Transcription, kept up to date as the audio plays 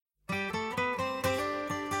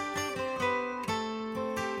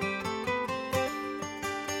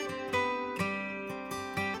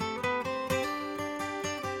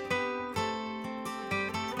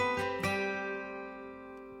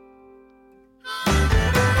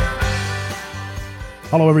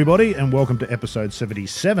Hello everybody and welcome to episode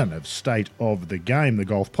 77 of State of the Game, the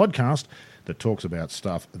golf podcast that talks about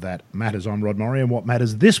stuff that matters. I'm Rod Murray, and what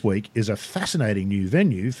matters this week is a fascinating new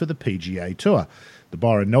venue for the PGA Tour. The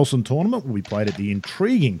Byron Nelson tournament will be played at the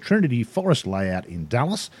intriguing Trinity Forest layout in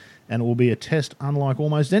Dallas, and it will be a test unlike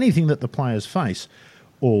almost anything that the players face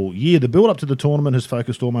all year. The build-up to the tournament has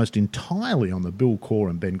focused almost entirely on the Bill Corr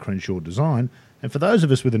and Ben Crenshaw design, and for those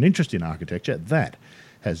of us with an interest in architecture, that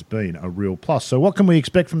has been a real plus. So what can we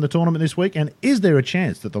expect from the tournament this week, and is there a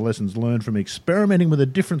chance that the lessons learned from experimenting with a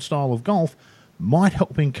different style of golf might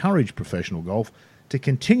help encourage professional golf to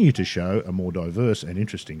continue to show a more diverse and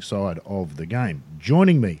interesting side of the game?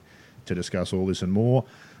 Joining me to discuss all this and more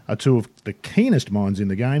are two of the keenest minds in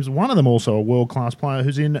the games, one of them also a world-class player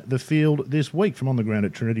who's in the field this week from on the ground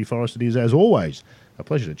at Trinity Forest. It is, as always, a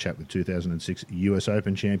pleasure to chat with 2006 US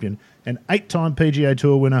Open champion and 8-time PGA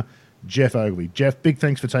Tour winner, Geoff Ogilvy. Geoff, big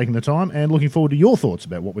thanks for taking the time and looking forward to your thoughts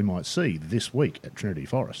about what we might see this week at Trinity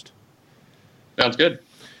Forest. Sounds good.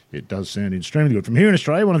 It does sound extremely good. From here in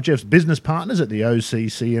Australia, one of Geoff's business partners at the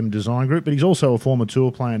OCCM Design Group, but he's also a former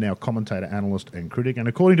tour player, now commentator, analyst and critic, and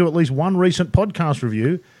according to at least one recent podcast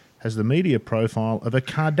review, has the media profile of a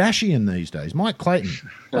Kardashian these days. Mike Clayton,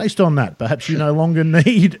 based on that, perhaps you no longer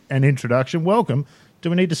need an introduction. Welcome. Do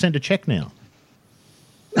we need to send a cheque now?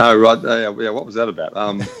 No, Rod. What was that about?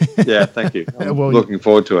 Yeah, thank you. I'm looking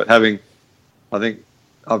forward to it. I think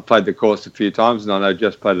I've played the course a few times, and I know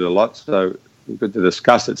Jeff's played it a lot, so it's good to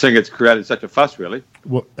discuss it. Seeing it's created such a fuss, really.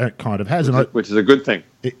 Well, it kind of has. Which is a good thing.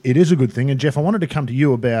 It is a good thing. And, Geoff, I wanted to come to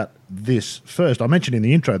you about this first. I mentioned in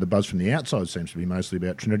the intro the buzz from the outside seems to be mostly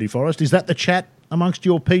about Trinity Forest. Is that the chat amongst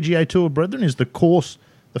your PGA Tour brethren? Is the course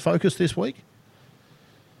the focus this week?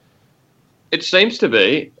 It seems to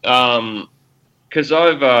be. Because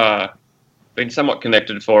I've been somewhat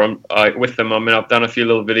connected with them. I mean, I've done a few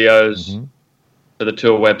little videos for the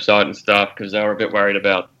tour website and stuff because they were a bit worried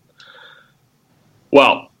about.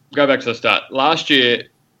 Well, go back to the start. Last year,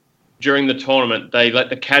 during the tournament, they let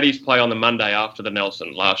the caddies play on the Monday after the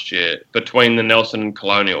Nelson last year, between the Nelson and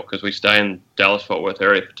Colonial, because we stay in Dallas-Fort Worth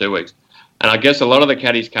area for 2 weeks. And I guess a lot of the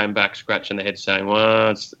caddies came back scratching their heads saying, well,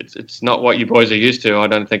 it's not what you boys are used to. I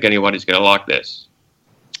don't think anybody's going to like this.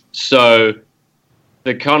 So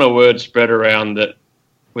the kind of word spread around that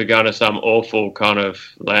we're going to some awful kind of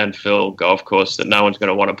landfill golf course that no one's going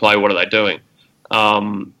to want to play. What are they doing?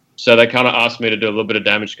 So they kind of asked me to do a little bit of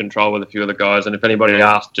damage control with a few of the guys. And if anybody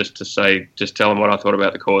asked, just tell them what I thought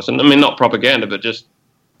about the course. And I mean, not propaganda, but just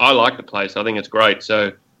I like the place. I think it's great.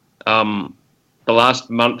 So the last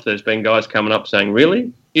month there's been guys coming up saying,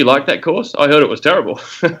 really? You like that course? I heard it was terrible.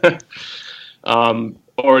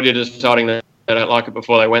 Already deciding that they don't like it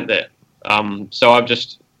before they went there. So I've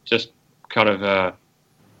just kind of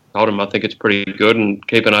told them I think it's pretty good and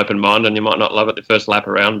keep an open mind, and you might not love it the first lap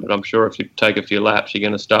around, but I'm sure if you take a few laps, you're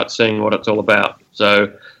going to start seeing what it's all about.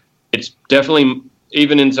 So it's definitely,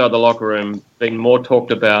 even inside the locker room, been more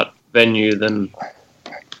talked about venue than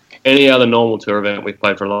any other normal tour event we've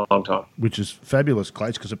played for a long time. Which is fabulous,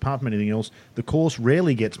 Clates, because apart from anything else, the course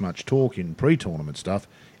rarely gets much talk in pre-tournament stuff,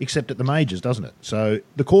 except at the majors, doesn't it? So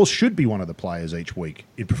the course should be one of the players each week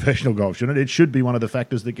in professional golf, shouldn't it? It should be one of the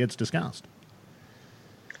factors that gets discussed.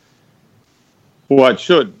 Well, it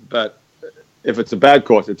should, but if it's a bad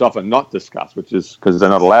course, it's often not discussed, which is because they're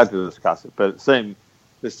not allowed to discuss it. But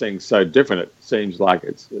this thing's so different. It seems like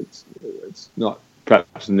it's not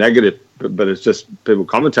perhaps negative, but it's just people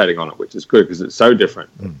commentating on it, which is good because it's so different.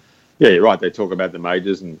 Yeah, you're right. They talk about the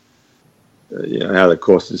majors and how the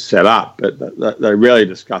course is set up, but they rarely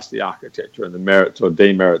discuss the architecture and the merits or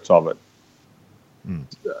demerits of it.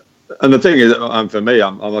 And the thing is, for me,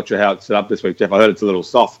 I'm not sure how it's set up this week, Geoff. I heard it's a little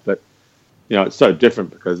soft, but it's so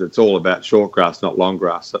different because it's all about short grass, not long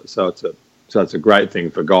grass. So it's a great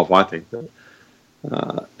thing for golf, I think.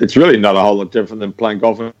 It's really not a whole lot different than playing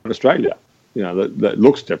golf in Australia. That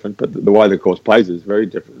looks different, but the way the course plays is very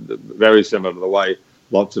different, very similar to the way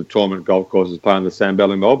lots of tournament golf courses play on the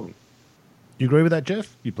Sandbell in Melbourne. You agree with that,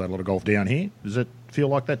 Geoff? You played a lot of golf down here. Does it feel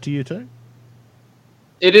like that to you too?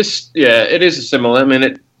 It is, yeah, it is similar. I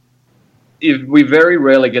mean, we very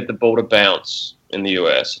rarely get the ball to bounce in the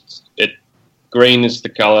US. Green is the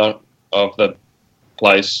colour of the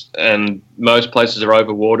place, and most places are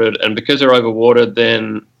overwatered. And because they're overwatered,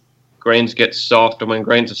 then greens get soft. And when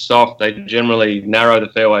greens are soft, they generally narrow the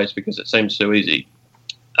fairways because it seems too easy.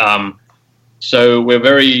 So we're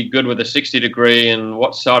very good with a 60 degree, and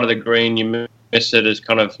what side of the green you miss it is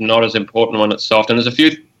kind of not as important when it's soft. And there's a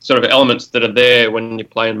few sort of elements that are there when you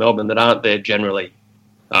play in Melbourne that aren't there generally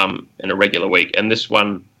in a regular week. And this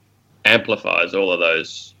one amplifies all of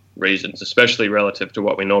those reasons, especially relative to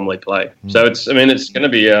what we normally play. So it's going to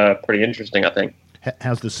be pretty interesting, I think.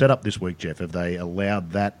 How's the setup this week, Jeff? Have they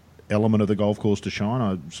allowed that element of the golf course to shine?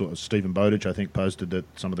 I saw Stephen Bowditch, I think, posted that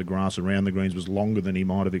some of the grass around the greens was longer than he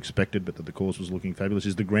might have expected, but that the course was looking fabulous.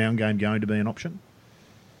 Is the ground game going to be an option?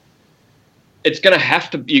 It's going to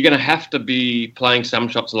have to. You're going to have to be playing some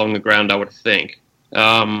shots along the ground, I would think.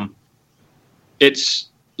 It's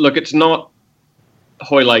not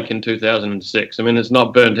Hoylake in 2006. I mean, it's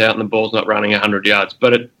not burnt out and the ball's not running 100 yards,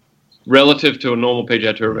 but relative to a normal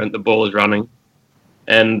PGA Tour event, the ball is running.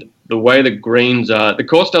 And the way the greens are, the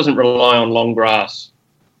course doesn't rely on long grass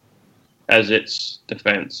as its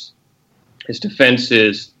defense. Its defense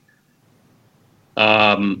is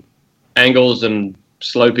angles and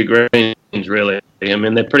slopey greens, really. I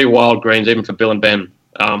mean, they're pretty wild greens, even for Bill and Ben,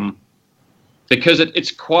 because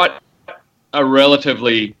it's quite a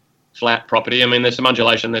relatively flat property. I mean, there's some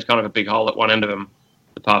undulation. There's kind of a big hole at one end of them,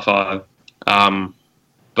 the par 5.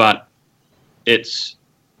 But its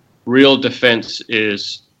real defense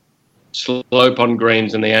is slope on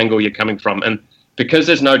greens and the angle you're coming from. And because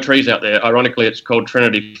there's no trees out there, ironically, it's called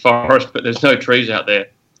Trinity Forest, but there's no trees out there.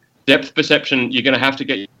 Depth perception, you're going to have to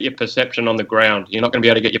get your perception on the ground. You're not going to be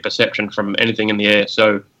able to get your perception from anything in the air.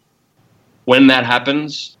 So when that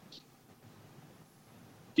happens,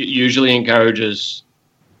 it usually encourages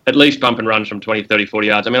at least bump and runs from 20, 30, 40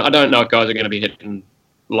 yards. I mean, I don't know if guys are going to be hitting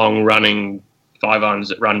long running 5-irons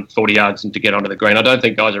that run 40 yards and to get onto the green. I don't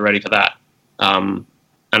think guys are ready for that. And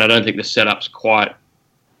I don't think the setup's quite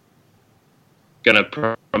going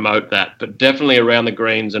to promote that. But definitely around the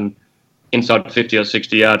greens and inside 50 or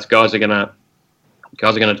 60 yards, guys are going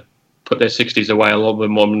to put their 60s away a little bit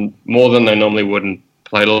more than they normally would and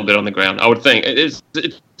play a little bit on the ground. I would think it's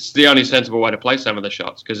the only sensible way to play some of the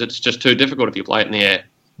shots, because it's just too difficult if you play it in the air.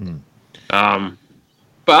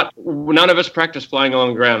 But none of us practice playing along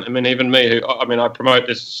the ground. I mean, even me, I promote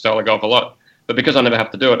this style of golf a lot, but because I never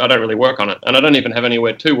have to do it, I don't really work on it, and I don't even have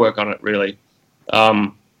anywhere to work on it, really.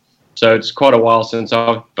 So it's quite a while since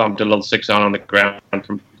I've bumped a little 6-iron on the ground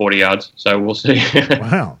from 40 yards. So we'll see.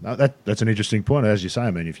 Wow, that's an interesting point. As you say,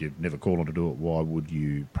 I mean, if you've never called on to do it, why would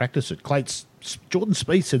you practice it? Jordan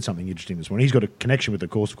Spieth said something interesting this morning. He's got a connection with the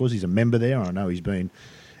course. Of course, he's a member there. I know he's been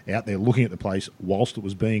out there looking at the place whilst it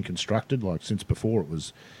was being constructed, like since before it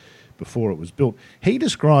was built. He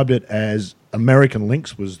described it as American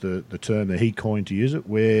links was the term that he coined to use it,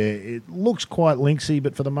 where it looks quite linksy,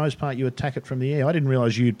 but for the most part you attack it from the air. I didn't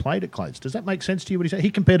realise you'd played at Clates. Does that make sense to you, what he said? He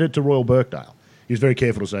compared it to Royal Birkdale. He was very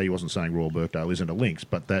careful to say he wasn't saying Royal Birkdale isn't a links,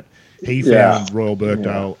 but that he found Royal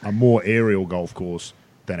Birkdale a more aerial golf course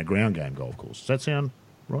than a ground game golf course. Does that sound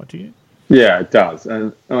right to you? Yeah, it does.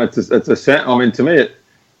 And I mean, to me,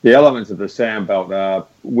 the elements of the sandbelt are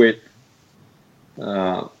width,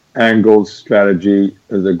 angles, strategy.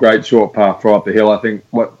 There's a great short par 4 up the hill. I think,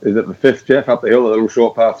 what is it, the 5th, Jeff, up the hill, a little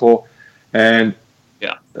short par 4, and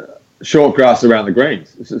short grass around the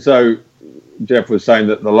greens. So Jeff was saying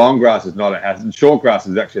that the long grass is not a hazard. Short grass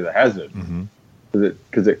is actually the hazard,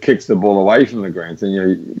 because it kicks the ball away from the greens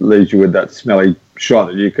and leaves you with that smelly shot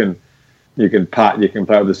that you can putt, you can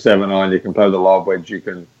play with the 7-iron, you can play with the lob wedge, you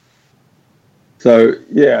can. So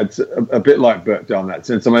yeah, it's a bit like Birkdale in that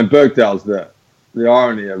sense. I mean, Birkdale's the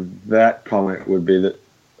irony of that comment would be that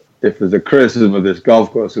if there's a criticism of this golf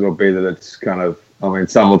course, it'll be that it's kind of, I mean,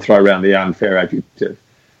 some will throw around the unfair adjective.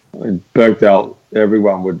 I mean, Birkdale,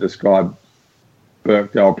 everyone would describe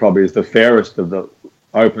Birkdale probably as the fairest of the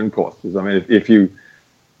open courses. I mean, if you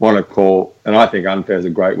want to call, and I think unfair is a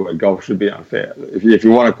great word, golf should be unfair. If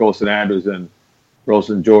you want to call St Andrews and Royal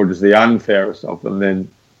St George's the unfairest of them, then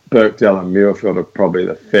Birkdale and Muirfield are probably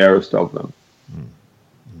the fairest of them.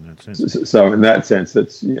 So in that sense,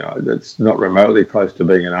 it's not remotely close to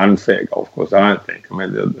being an unfair golf course, I don't think. I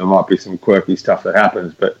mean, there might be some quirky stuff that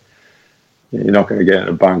happens, but you're not going to get in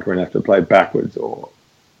a bunker and have to play backwards, or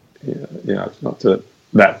it's not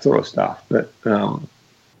that sort of stuff. But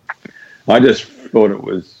I just thought it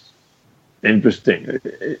was interesting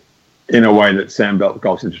in a way that sandbelt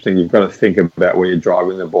golf's interesting. You've got to think about where you're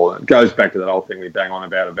driving the ball, and it goes back to that old thing we bang on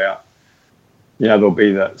about. There'll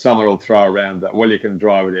be that someone will throw around that, well, you can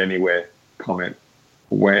drive it anywhere comment,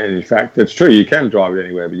 when in fact it's true, you can drive it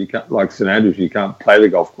anywhere, but you can't, like St Andrews, you can't play the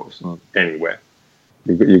golf course anywhere.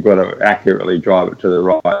 You've got to accurately drive it to the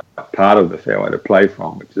right part of the fairway to play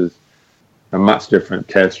from, which is a much different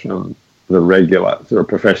test from the regular sort of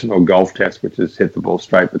professional golf test, which is hit the ball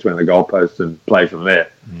straight between the goalposts and play from there.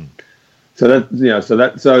 So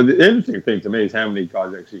the interesting thing to me is how many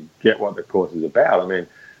guys actually get what the course is about. I mean,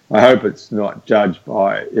 I hope it's not judged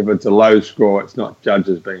by, if it's a low score, it's not judged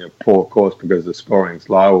as being a poor course because the scoring's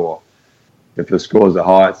low, or if the scores are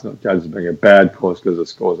high, it's not judged as being a bad course because the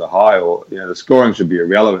scores are high, or the scoring should be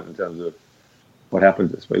irrelevant in terms of what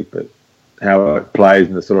happens this week, but how it plays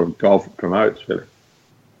and the sort of golf it promotes, really.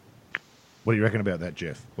 What do you reckon about that,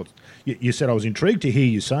 Jeff? You said I was intrigued to hear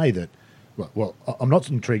you say that. Well, I'm not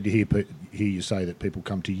intrigued to hear you say that people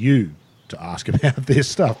come to you to ask about this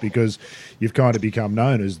stuff, because you've kind of become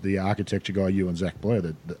known as the architecture guy, you and Zach Blair,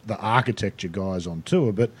 the architecture guys on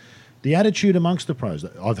tour. But the attitude amongst the pros,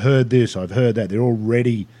 I've heard this, I've heard that, they're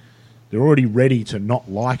already ready to not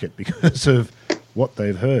like it because of what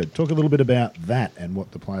they've heard. Talk a little bit about that and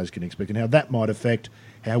what the players can expect and how that might affect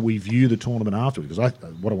how we view the tournament afterwards. Because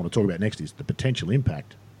what I want to talk about next is the potential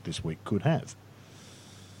impact this week could have.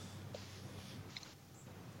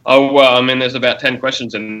 Oh, well, I mean, there's about 10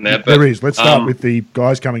 questions in there. But, there is. Let's start with the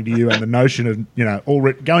guys coming to you and the notion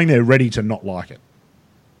of, going there ready to not like it.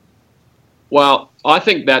 Well, I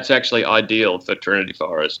think that's actually ideal for Trinity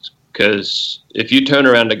Forest, because if you turn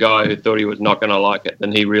around a guy who thought he was not going to like it,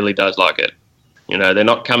 then he really does like it. They're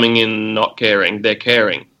not coming in not caring, they're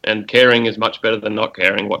caring. And caring is much better than not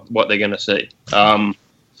caring what they're going to see.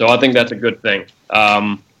 So I think that's a good thing.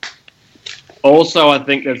 Also, I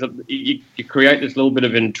think you create this little bit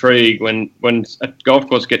of intrigue when a golf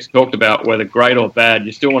course gets talked about, whether great or bad.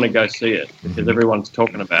 You still want to go see it because everyone's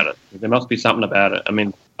talking about it. There must be something about it. I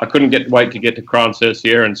mean, I couldn't wait to get to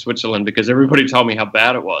Crans-sur-Sierre in Switzerland because everybody told me how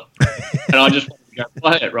bad it was, and I just wanted to go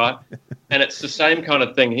play it, right? And it's the same kind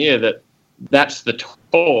of thing here. That's the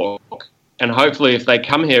talk, and hopefully, if they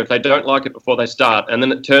come here, if they don't like it before they start, and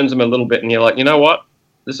then it turns them a little bit, and you're like, you know what,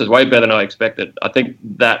 this is way better than I expected. I think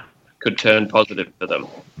that could turn positive for them.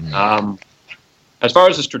 As far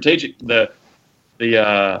as the strategic,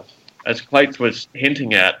 as Clates was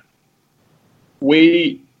hinting at,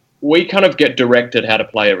 we kind of get directed how to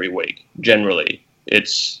play every week. Generally,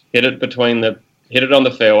 it's hit it on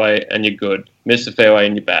the fairway and you're good. Miss the fairway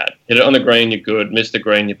and you're bad. Hit it on the green, you're good. Miss the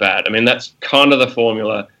green, you're bad. I mean, that's kind of the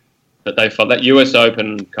formula that they follow. That US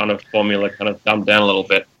Open kind of formula kind of dumbed down a little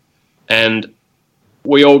bit, and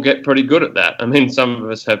we all get pretty good at that. I mean, some of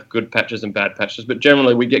us have good patches and bad patches, but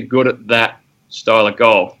generally we get good at that style of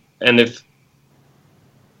golf. And if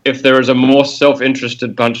there is a more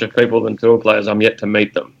self-interested bunch of people than tour players, I'm yet to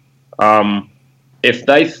meet them. If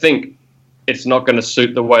they think it's not going to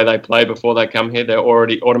suit the way they play before they come here, they're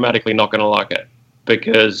already automatically not going to like it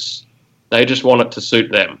because they just want it to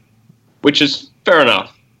suit them, which is fair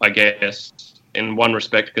enough, I guess, in one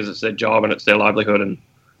respect, because it's their job and it's their livelihood.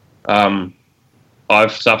 And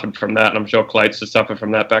I've suffered from that, and I'm sure Clates has suffered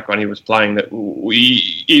from that back when he was playing. That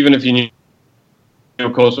even if you knew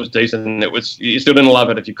your course was decent, you still didn't love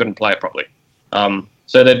it if you couldn't play it properly.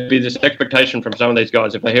 So there'd be this expectation from some of these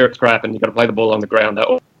guys, if they hear it's crap and you've got to play the ball on the ground,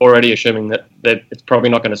 they're already assuming that it's probably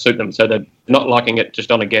not going to suit them, so they're not liking it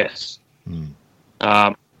just on a guess.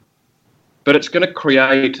 But it's going to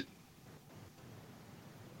create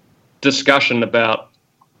discussion about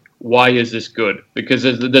why is this good? Because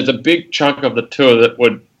there's a big chunk of the tour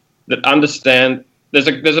that understand. There's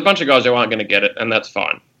a bunch of guys who aren't going to get it, and that's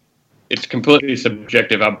fine. It's completely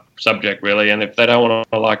subjective subject, really, and if they don't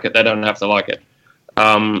want to like it, they don't have to like it.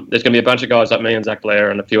 There's going to be a bunch of guys like me and Zach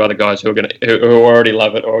Blair and a few other guys who already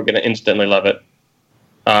love it or are going to instantly love it,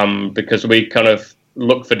 because we kind of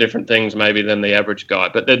look for different things maybe than the average guy.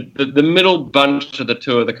 But the middle bunch of the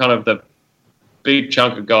tour, the big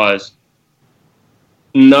chunk of guys,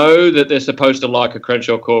 know that they're supposed to like a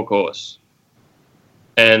Crenshaw Core course,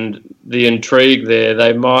 and the intrigue there,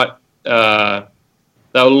 they might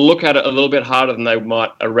they'll look at it a little bit harder than they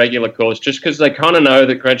might a regular course, just because they kind of know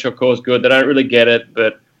that Crenshaw Core is good. They don't really get it,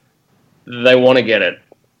 but they want to get it.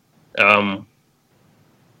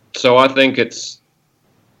 So I think it's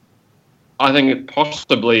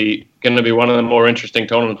possibly going to be one of the more interesting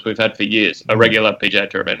tournaments we've had for years, a regular PGA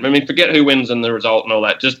Tour event. I mean, forget who wins and the result and all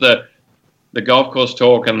that, just the golf course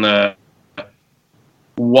talk and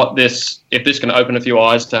if this can open a few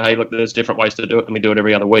eyes to, hey, look, there's different ways to do it, and we do it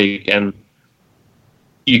every other week, and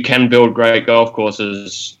you can build great golf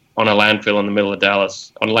courses on a landfill in the middle of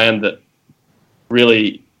Dallas, on land that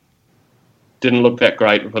really didn't look that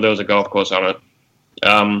great before there was a golf course on it.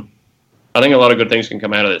 I think a lot of good things can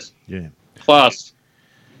come out of this. Yeah. Plus,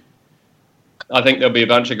 I think there'll be a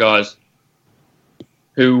bunch of guys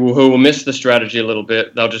who will miss the strategy a little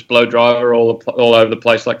bit. They'll just blow driver all over the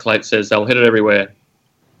place, like Clate says. They'll hit it everywhere.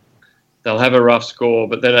 They'll have a rough score,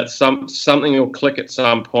 but then something will click at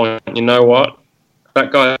some point. You know what?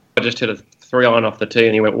 That guy just hit a 3-iron off the tee,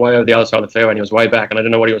 and he went way over the other side of the fairway, and he was way back, and I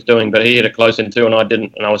didn't know what he was doing, but he hit it close in too, and I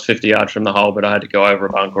didn't, and I was 50 yards from the hole, but I had to go over a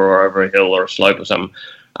bunker or over a hill or a slope or something.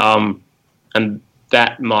 And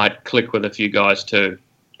that might click with a few guys too.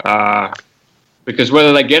 Because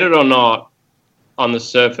whether they get it or not on the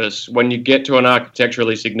surface, when you get to an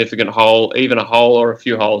architecturally significant hole, even a hole or a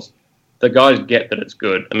few holes, the guys get that it's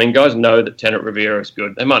good. I mean, guys know that Tenet Riviera is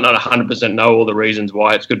good. They might not 100% know all the reasons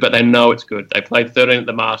why it's good, but they know it's good. They played 13 at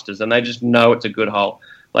the Masters, and they just know it's a good hole.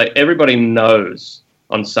 Like, everybody knows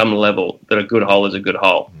on some level that a good hole is a good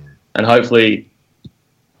hole. And hopefully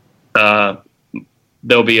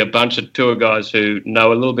there'll be a bunch of tour guys who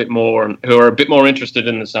know a little bit more and who are a bit more interested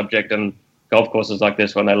in the subject and golf courses like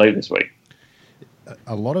this when they leave this week.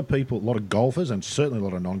 A lot of people, a lot of golfers, and certainly a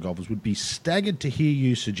lot of non-golfers would be staggered to hear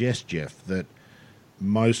you suggest, Jeff, that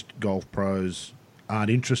most golf pros aren't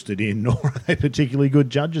interested in nor are they particularly good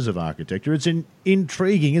judges of architecture. It's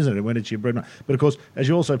intriguing, isn't it, when it's your bread and butter? But, of course, as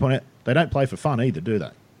you also point out, they don't play for fun either, do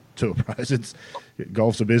they? Tour pros.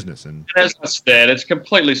 Golf's a business. And as I said, it's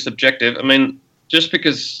completely subjective. I mean, just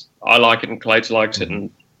because I like it and Clates likes it and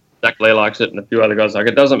Zach Blair likes it and a few other guys like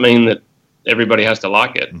it doesn't mean that everybody has to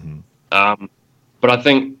like it. But I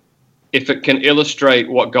think if it can illustrate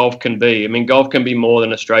what golf can be, I mean, golf can be more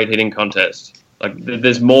than a straight hitting contest. Like,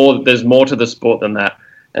 there's more to the sport than that,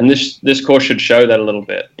 and this course should show that a little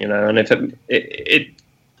bit, you know. And if it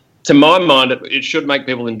to my mind, it should make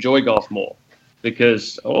people enjoy golf more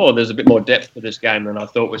because there's a bit more depth to this game than I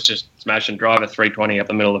thought was just smash and drive a 320 up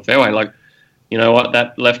the middle of the fairway. Like, you know what,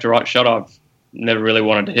 that left to right shot I've never really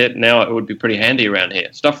wanted to hit. Now it would be pretty handy around here.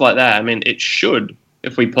 Stuff like that. I mean, it should,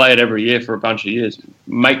 if we play it every year for a bunch of years,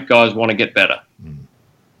 make guys want to get better.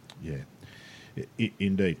 Yeah,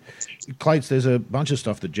 indeed. Clates, there's a bunch of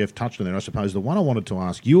stuff that Jeff touched on there. I suppose the one I wanted to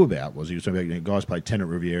ask you about was, you were talking about, guys play Tenet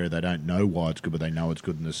Riviera, they don't know why it's good, but they know it's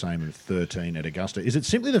good, and the same in 13 at Augusta. Is it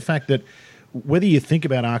simply the fact that whether you think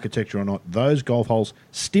about architecture or not, those golf holes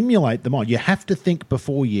stimulate the mind? You have to think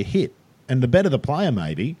before you hit, and the better the player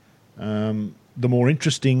maybe, the more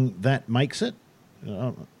interesting that makes it.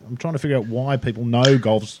 I'm trying to figure out why people know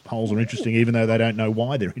golf holes are interesting even though they don't know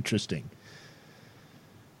why they're interesting.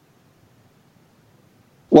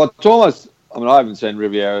 Well, it's almost, I mean, I haven't seen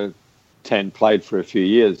Riviera 10 played for a few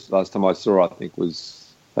years. Last time I saw, I think,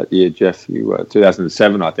 was that year, Jeff, you were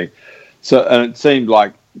 2007, I think. So, and it seems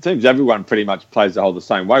everyone pretty much plays the hole the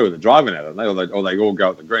same way with the driving at it, or they all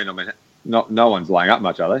go at the green. I mean, no one's laying up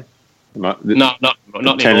much, are they? No,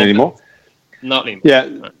 not 10 anymore. Not anymore.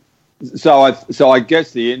 Yeah. So I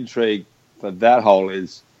guess the intrigue for that hole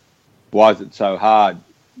is, why is it so hard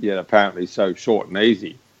yet apparently so short and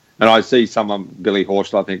easy? And I see someone, Billy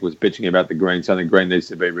Horschel, I think, was bitching about the green, saying the green needs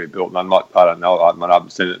to be rebuilt. And I don't know. I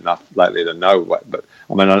haven't seen it enough lately to know. But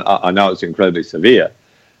I mean, I know it's incredibly severe.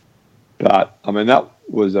 But I mean, that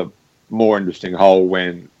was a more interesting hole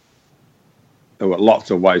when there were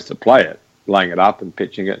lots of ways to play it, laying it up and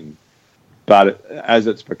pitching it. But as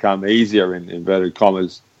it's become easier in inverted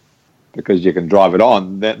commas, because you can drive it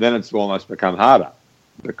on, then it's almost become harder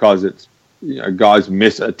because it's, you know, guys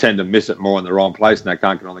tend to miss it more in the wrong place and they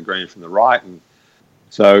can't get on the green from the right. And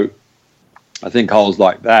so I think holes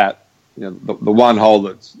like that, you know, the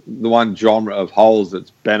one genre of holes that's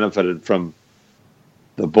benefited from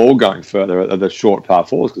the ball going further are the short par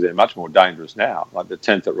fours because they're much more dangerous now. Like the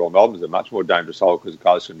 10th at Royal Melbourne is a much more dangerous hole because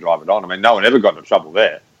guys can drive it on. I mean, no one ever got into trouble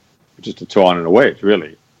there. Just a 2-iron and a wedge,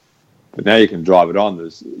 really. But now you can drive it on.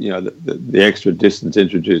 There's, you know, the extra distance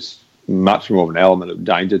introduced much more of an element of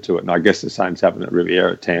danger to it. And I guess the same's happened at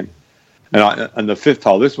Riviera 10. And the fifth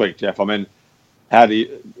hole this week, Jeff, I mean,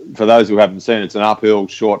 for those who haven't seen it, it's an uphill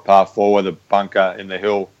short par four with a bunker in the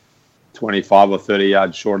hill 25 or 30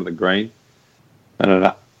 yards short of the green, and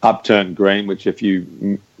an upturned green, which if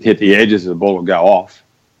you hit the edges, the ball will go off.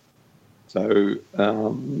 So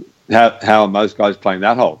how are most guys playing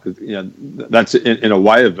that hole? Because, you know, that's in a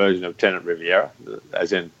way a version of Tenet Riviera,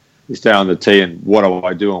 as in you stay on the tee and what do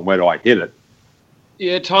I do and where do I hit it?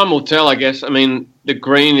 Yeah, time will tell, I guess. I mean, the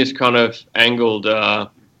green is kind of angled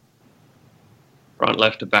front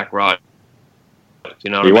left to back right.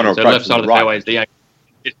 You know what I mean? So left side of the fairway is the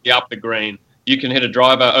up the green. You can hit a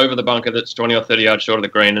driver over the bunker that's 20 or 30 yards short of the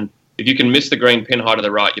green, and if you can miss the green pin high to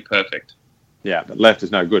the right, you're perfect. Yeah, but left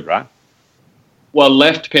is no good, right? Well,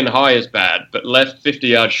 left pin high is bad, but left 50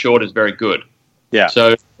 yards short is very good. Yeah.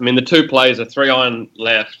 So, I mean, the two plays are 3-iron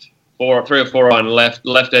left, 3 or 4-iron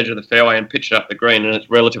left edge of the fairway and pitch it up the green, and it's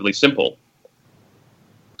relatively simple.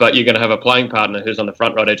 But you're going to have a playing partner who's on the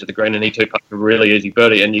front right edge of the green, and he two-putts a really easy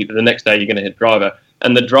birdie, and the next day you're going to hit driver.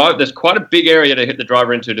 And there's quite a big area to hit the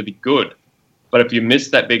driver into to be good. But if you miss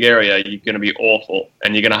that big area, you're going to be awful,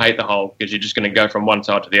 and you're going to hate the hole because you're just going to go from one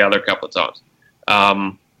side to the other a couple of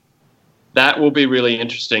times. That will be really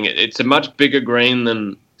interesting. It's a much bigger green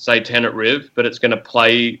than, say, Tenet Riv, but it's going to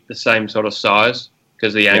play the same sort of size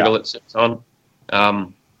because the angle it sits on.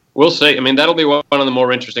 we'll see. I mean, that'll be one of the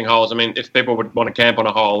more interesting holes. I mean, if people would want to camp on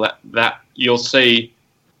a hole, that you'll see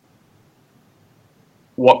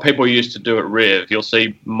what people used to do at Riv. You'll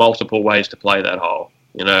see multiple ways to play that hole,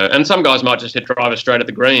 and some guys might just hit driver straight at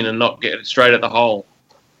the green and not get it straight at the hole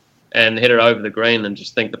and hit it over the green and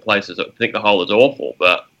just think the hole is awful.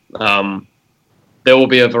 But there will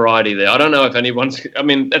be a variety there. I don't know if anyone's. I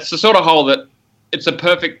mean, it's the sort of hole that it's a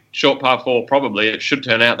perfect short par 4. Probably it should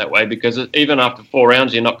turn out that way because even after 4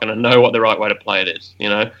 rounds, you're not going to know what the right way to play it is.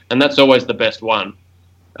 And that's always the best one.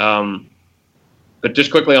 But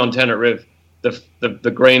just quickly on 10 at Riv,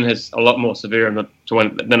 the green is a lot more severe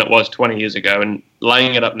than it was 20 years ago. And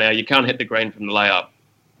laying it up now, you can't hit the green from the layup.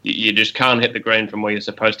 You just can't hit the green from where you're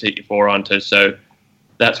supposed to hit your 4 onto. So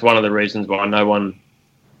that's one of the reasons why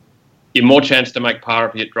you're more chance to make par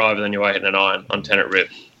if you hit driver than you are hitting an iron on 10 at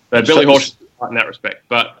Riv. But Billy Horsch is right in that respect.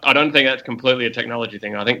 But I don't think that's completely a technology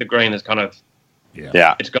thing. I think the green is kind of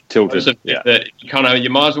it's got tilted. That you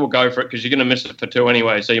might as well go for it because you're going to miss it for 2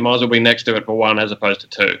 anyway. So you might as well be next to it for 1 as opposed to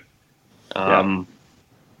 2.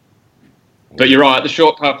 But you're right. The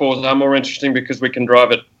short par 4s are more interesting because we can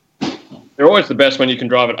drive it. They're always the best when you can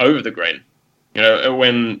drive it over the green.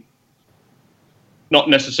 When not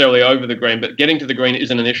necessarily over the green, but getting to the green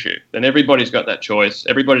isn't an issue. Then everybody's got that choice.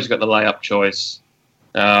 Everybody's got the layup choice.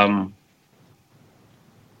 What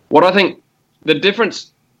I think the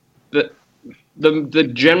difference,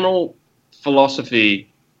 the general philosophy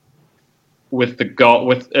with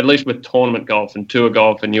at least with tournament golf and tour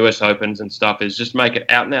golf and US Opens and stuff is just make it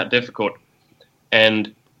out and out difficult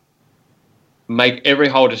and make every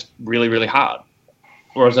hole just really, really hard.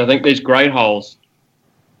 Whereas I think these great holes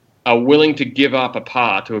are willing to give up a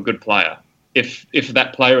par to a good player if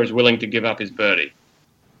that player is willing to give up his birdie.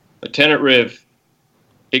 The 10 at Riv,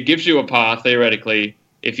 it gives you a par theoretically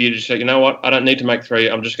if you just say, you know what, I don't need to make 3,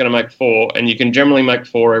 I'm just going to make 4, and you can generally make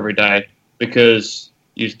 4 every day because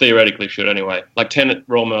you theoretically should anyway. Like 10 at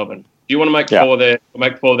Royal Melbourne. If you want to make 4 there,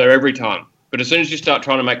 make 4 there every time. But as soon as you start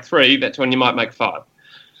trying to make 3, that's when you might make 5.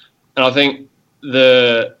 And I think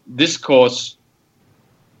this course,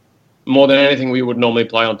 more than anything we would normally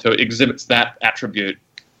play on tour, exhibits that attribute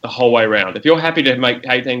the whole way around. If you're happy to make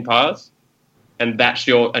 18 pars, and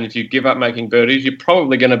if you give up making birdies, you're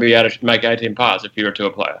probably going to be able to make 18 pars if you're a tour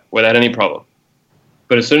player without any problem.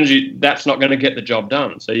 But as soon as that's not going to get the job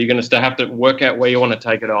done. So you're going to have to work out where you want to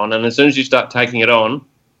take it on. And as soon as you start taking it on,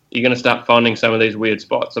 you're going to start finding some of these weird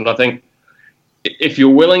spots. And I think if you're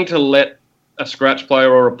willing to let a scratch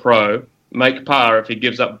player or a pro make par if he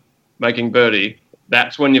gives up making birdie,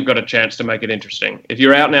 that's when you've got a chance to make it interesting. If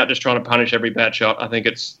you're out and out just trying to punish every bad shot, I think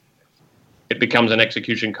it becomes an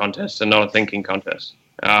execution contest and not a thinking contest.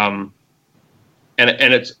 And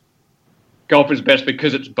it's golf is best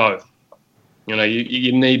because it's both.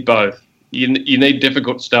 You need both. You need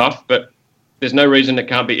difficult stuff, but there's no reason it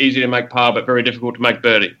can't be easy to make par but very difficult to make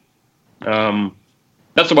birdie.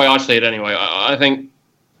 That's the way I see it anyway. I think...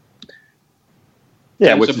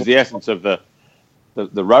 Yeah, which is the essence of the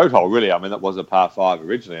road hole, really. I mean, that was a par 5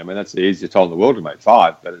 originally. I mean, that's the easiest hole in the world to make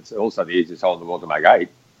 5, but it's also the easiest hole in the world to make 8.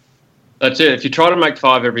 That's it. If you try to make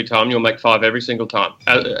 5 every time, you'll make 5 every single time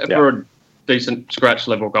for a decent scratch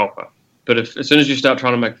level golfer. But as soon as you start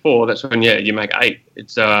trying to make 4, that's when you make 8.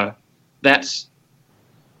 It's that's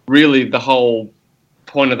really the whole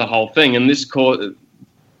point of the whole thing. And this course,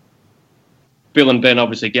 Bill and Ben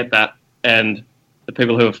obviously get that, and the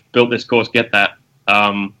people who have built this course get that.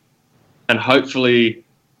 And hopefully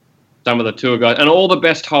some of the tour guys, and all the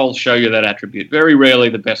best holes show you that attribute. Very rarely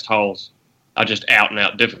the best holes are just out and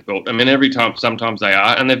out difficult. I mean, sometimes they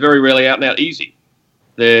are, and they're very rarely out and out easy.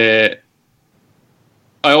 I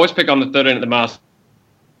always pick on the 13 at the Masters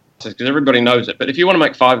because everybody knows it. But if you want to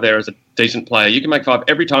make 5 there as a decent player, you can make 5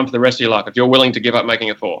 every time for the rest of your life if you're willing to give up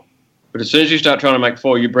making a 4. But as soon as you start trying to make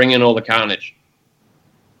 4, you bring in all the carnage.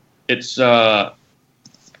 It's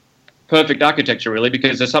perfect architecture, really,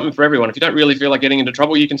 because there's something for everyone. If you don't really feel like getting into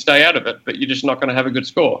trouble, you can stay out of it, but you're just not going to have a good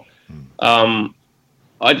score.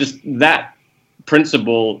 That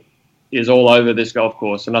principle is all over this golf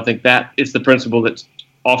course, and I think that is the principle that's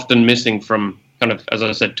often missing from kind of, as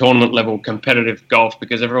I said, tournament level competitive golf,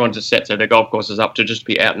 because everyone just sets their golf courses up to just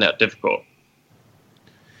be out and out difficult.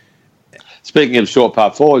 Speaking of short par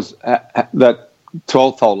 4s, that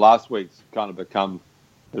 12th hole last week's kind of become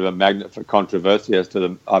a bit of a magnet for controversy as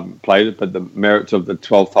to I haven't played it, but the merits of the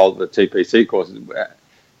 12th hole of the TPC course.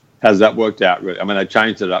 How's that worked out, really? I mean, they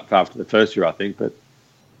changed it up after the first year, I think, but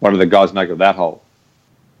what do the guys make of that hole?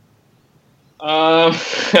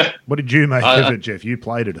 What did you make of it, Jeff? You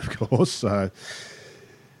played it, of course. So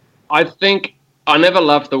I think I never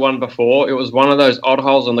loved the one before. It was one of those odd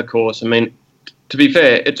holes on the course. I mean, to be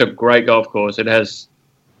fair, it's a great golf course. It has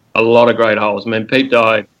a lot of great holes. I mean, Pete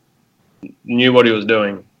Dye knew what he was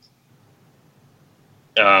doing.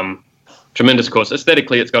 Tremendous course.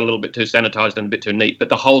 Aesthetically, it's got a little bit too sanitized and a bit too neat, but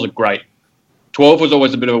the holes are great. 12 was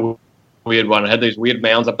always a bit of a weird one. It had these weird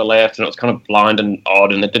mounds up the left, and it was kind of blind and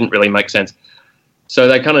odd, and it didn't really make sense. So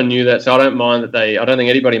they kind of knew that. So I don't think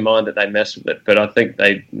anybody mind that they messed with it, but I think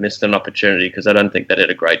they missed an opportunity because I don't think they did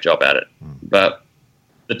a great job at it. But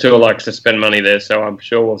the tour likes to spend money there, so I'm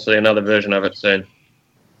sure we'll see another version of it soon.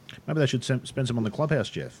 Maybe they should spend some on the clubhouse,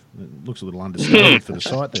 Jeff. It looks a little understated for the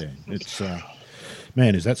site there. It's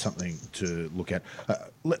man, is that something to look at?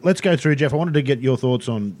 Let's go through, Jeff. I wanted to get your thoughts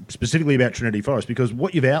on specifically about Trinity Forest, because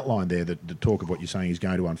what you've outlined there, the talk of what you're saying is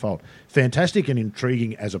going to unfold. Fantastic and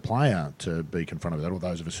intriguing as a player to be confronted with that, or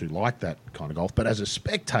those of us who like that kind of golf. But as a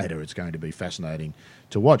spectator, it's going to be fascinating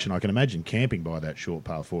to watch. And I can imagine camping by that short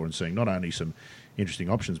par 4 and seeing not only some interesting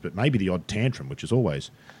options, but maybe the odd tantrum, which is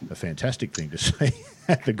always a fantastic thing to see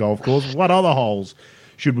at the golf course. What other holes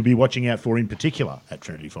should we be watching out for in particular at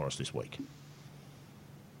Trinity Forest this week?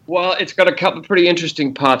 Well, it's got a couple of pretty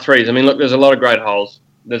interesting par 3s. I mean, look, there's a lot of great holes.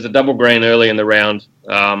 There's a double green early in the round,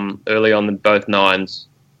 early on both 9s.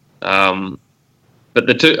 But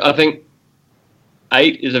I think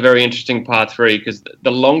 8 is a very interesting par 3 because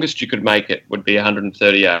the longest you could make it would be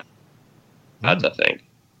 130 yards, I think.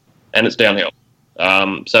 And it's downhill.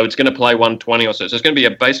 So it's going to play 120 or so. So it's going to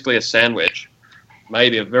be basically a sand wedge,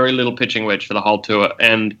 maybe a very little pitching wedge for the whole tour.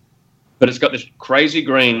 But it's got this crazy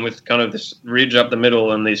green with kind of this ridge up the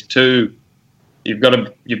middle and these two. You've got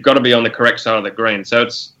to be on the correct side of the green. So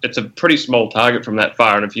it's a pretty small target from that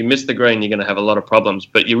far. And if you miss the green, you're going to have a lot of problems.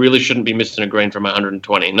 But you really shouldn't be missing a green from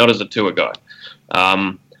 120, not as a tour guy.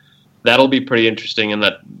 That'll be pretty interesting. And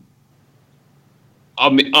that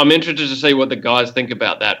I'm interested to see what the guys think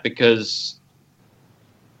about that, because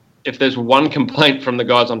if there's one complaint from the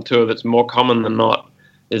guys on tour that's more common than not,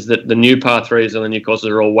 is that the new par 3s and the new courses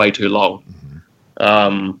are all way too long.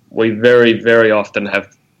 We very, very often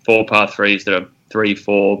have 4 par 3s that are 3,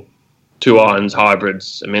 4, 2 irons,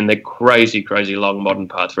 hybrids. I mean, they're crazy, crazy long modern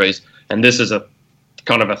par 3s. And this is a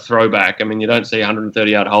kind of a throwback. I mean, you don't see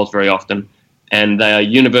 130-yard holes very often, and they are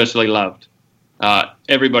universally loved.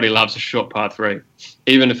 Everybody loves a short par 3,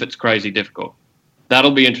 even if it's crazy difficult.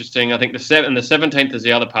 That'll be interesting. I think the 17th is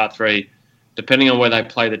the other par 3, depending on where they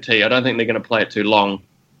play the tee. I don't think they're going to play it too long.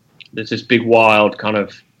 There's this big, wild kind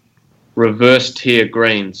of reverse tier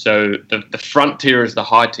green. So the front tier is the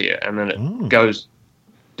high tier, and then it goes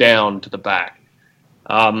down to the back.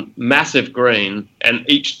 Massive green, and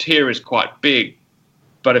each tier is quite big.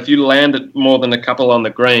 But if you land it more than a couple on the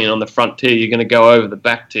green on the front tier, you're going to go over the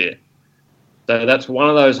back tier. So that's one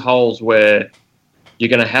of those holes where you're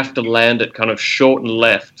going to have to land it kind of short and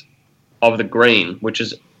left of the green, which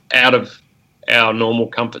is out of our normal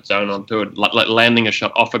comfort zone onto it, like landing a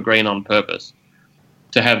shot off a green on purpose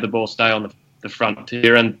to have the ball stay on the front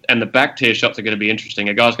tier. And the back tier shots are going to be interesting.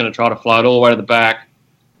 A guy's going to try to fly it all the way to the back.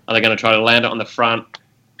 Are they going to try to land it on the front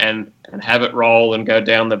and have it roll and go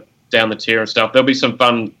down the tier and stuff? There'll be some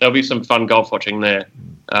fun golf watching there.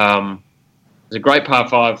 There's a great par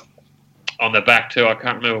 5 on the back too. I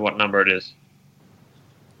can't remember what number it is,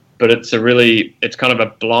 but it's kind of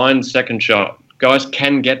a blind second shot. Guys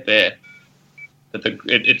can get there. But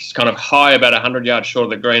it's kind of high, about 100 yards short of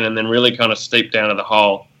the green, and then really kind of steep down to the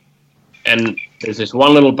hole. And there's this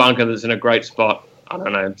one little bunker that's in a great spot, I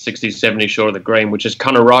don't know, 60, 70 short of the green, which is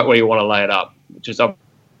kind of right where you want to lay it up, which is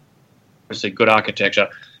obviously good architecture,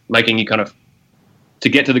 making you kind of, to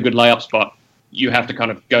get to the good layup spot, you have to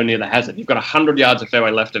kind of go near the hazard. You've got 100 yards of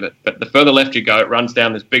fairway left of it, but the further left you go, it runs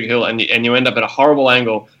down this big hill, and you end up at a horrible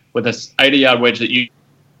angle with this 80-yard wedge that you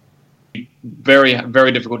very,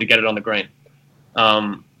 very difficult to get it on the green.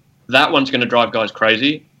 That one's going to drive guys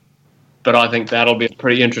crazy, but I think that'll be a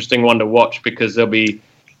pretty interesting one to watch, because there'll be,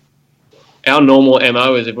 our normal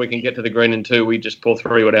MO is if we can get to the green in 2, we just pull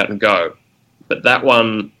 3-wood out and go. But that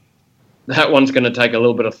one's going to take a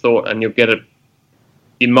little bit of thought, and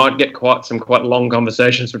you might get quite long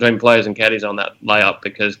conversations between players and caddies on that layup,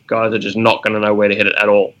 because guys are just not going to know where to hit it at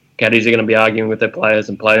all. Caddies are going to be arguing with their players,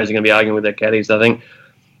 and players are going to be arguing with their caddies. I think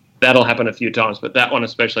that'll happen a few times, but that one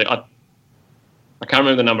especially, I can't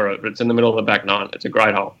remember the number of it, but it's in the middle of the back 9. It's a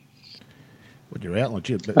great hole. What you're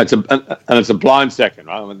outlining, it's a blind second,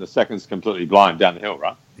 right? I mean, the second's completely blind down the hill,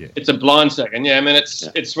 right? Yeah. It's a blind second, yeah. I mean,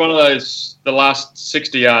 it's one of those, the last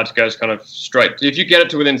 60 yards goes kind of straight. If you get it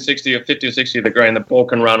to within 60 or 50 or 60 of the green, the ball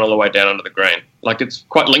can run all the way down under the green. Like, it's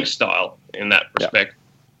quite link style in that respect.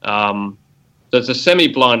 Yeah. So it's a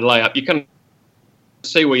semi-blind layup. You can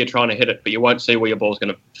see where you're trying to hit it, but you won't see where your ball's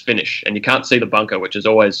going to finish. And you can't see the bunker, which is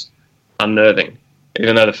always unnerving.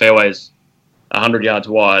 Even though the fairway's 100 yards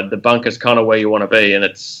wide, the bunker's kind of where you want to be, and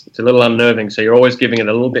it's a little unnerving. So you're always giving it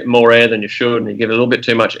a little bit more air than you should, and you give it a little bit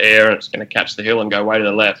too much air, and it's going to catch the hill and go way to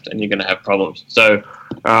the left, and you're going to have problems. So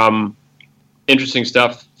interesting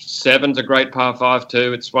stuff. 7's a great par 5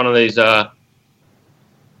 too. It's one of these.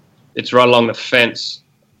 It's right along the fence,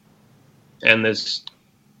 and there's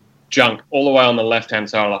junk all the way on the left-hand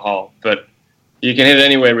side of the hole. But you can hit it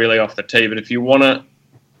anywhere really off the tee. But if you want to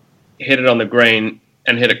hit it on the green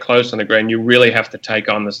and hit it close on the green, you really have to take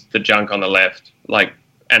on the junk on the left.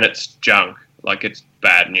 And it's junk. It's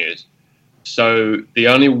bad news. So the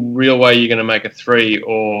only real way you're going to make a 3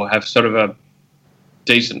 or have sort of a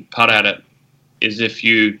decent putt at it is if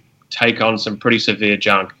you take on some pretty severe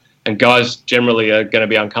junk. And guys generally are going to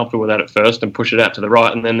be uncomfortable with that at first and push it out to the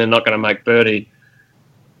right, and then they're not going to make birdie,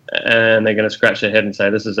 and they're going to scratch their head and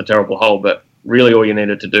say, this is a terrible hole. But really all you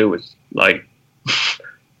needed to do was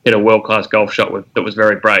hit a world-class golf shot that was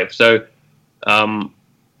very brave. So, but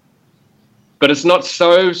it's not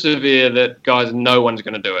so severe that guys, no one's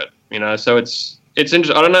going to do it, so it's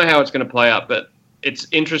interesting. I don't know how it's going to play out, but it's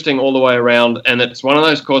interesting all the way around. And it's one of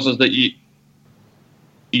those courses that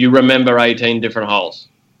you remember 18 different holes,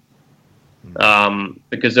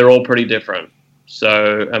 because they're all pretty different.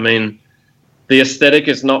 So, I mean, the aesthetic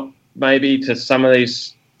is not maybe to some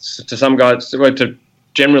guys, to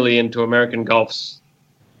generally into American golf's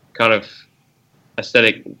kind of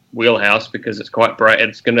aesthetic wheelhouse, because it's quite bright.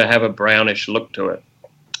 It's going to have a brownish look to it,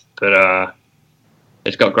 but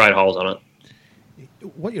it's got great holes on it.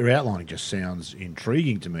 What you're outlining just sounds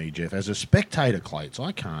intriguing to me, Jeff. As a spectator, Clates,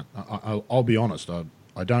 I'll be honest,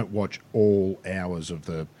 I don't watch all hours of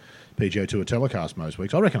the PGA Tour telecast most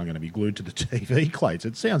weeks. I reckon I'm going to be glued to the TV, Clates.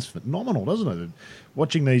 It sounds phenomenal, doesn't it?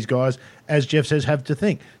 Watching these guys, as Jeff says, have to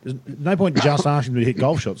think. There's no point in just asking them to hit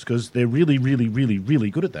golf shots, because they're really, really, really, really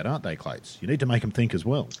good at that, aren't they, Clates? You need to make them think as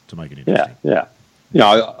well to make it interesting. Yeah.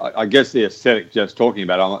 I guess the aesthetic Jeff's talking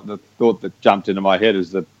about, the thought that jumped into my head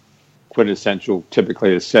is the quintessential,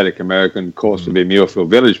 typically aesthetic American course would be Muirfield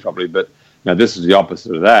Village, probably, but this is the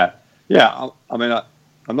opposite of that. Yeah, I mean,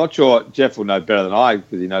 I'm not sure Jeff will know better than I,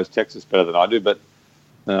 because he knows Texas better than I do, but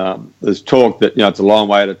there's talk that it's a long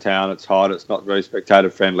way out of town, it's hot, it's not very spectator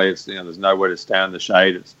friendly, it's there's nowhere to stand in the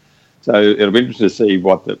shade. So it'll be interesting to see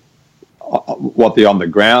what the on the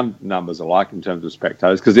ground numbers are like in terms of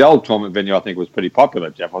spectators, because the old tournament venue I think was pretty popular,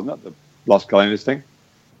 Jeff, wasn't it? The Los Colinas thing.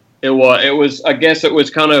 It was. I guess it was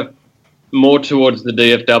kind of more towards the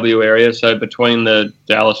DFW area, so between the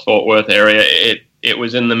Dallas-Fort Worth area, it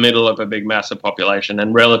was in the middle of a big, massive population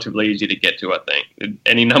and relatively easy to get to, I think.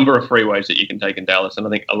 Any number of freeways that you can take in Dallas, and I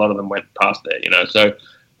think a lot of them went past there, So,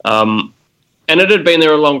 and it had been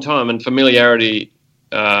there a long time, and familiarity,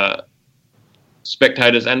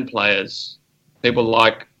 spectators and players, people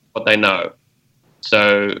like what they know.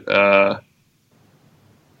 So,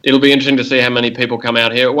 it'll be interesting to see how many people come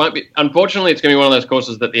out here. It won't be. Unfortunately, it's going to be one of those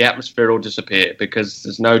courses that the atmosphere will disappear, because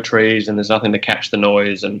there's no trees and there's nothing to catch the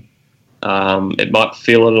noise, and it might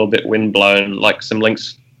feel a little bit windblown, like some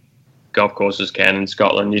links golf courses can in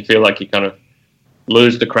Scotland. You feel like you kind of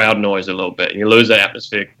lose the crowd noise a little bit. You lose that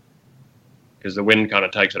atmosphere because the wind kind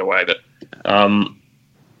of takes it away. But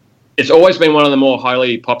it's always been one of the more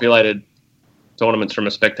highly populated tournaments from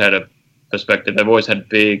a spectator perspective. They've always had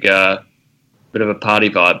big, bit of a party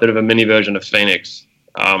vibe, bit of a mini version of Phoenix.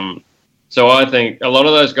 So I think a lot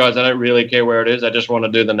of those guys, they don't really care where it is. They just want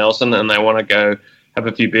to do the Nelson, and they want to go have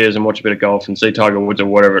a few beers and watch a bit of golf and see Tiger Woods or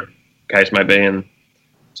whatever the case may be, and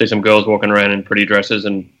see some girls walking around in pretty dresses,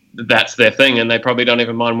 and that's their thing, and they probably don't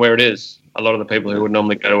even mind where it is, a lot of the people who would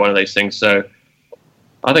normally go to one of these things. So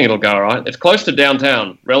I think it'll go all right. It's close to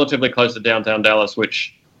downtown, relatively close to downtown Dallas,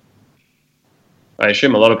 which I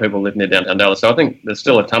assume a lot of people live near downtown Dallas, so I think there's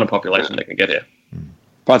still a ton of population that can get here.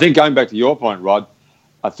 But I think, going back to your point, Rod,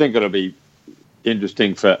 I think it'll be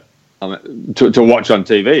interesting to watch on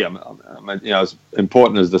TV. I mean, as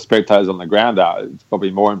important as the spectators on the ground are, it's probably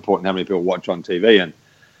more important how many people watch on TV. And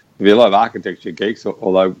there'll be a lot of architecture geeks,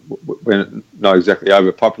 although we're not exactly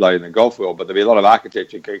overpopulated in the golf world, but there'll be a lot of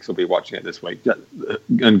architecture geeks who'll be watching it this week.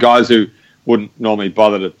 And guys who wouldn't normally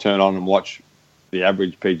bother to turn on and watch the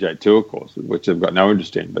average PGA Tour course, which they've got no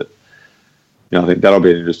interest in. But I think that'll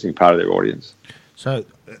be an interesting part of their audience. So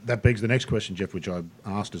that begs the next question, Jeff, which I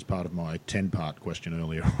asked as part of my 10-part question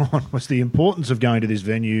earlier on, was the importance of going to this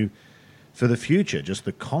venue for the future, just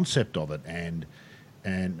the concept of it, and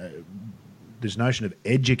this notion of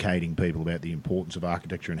educating people about the importance of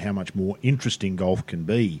architecture and how much more interesting golf can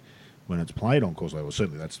be when it's played on course level.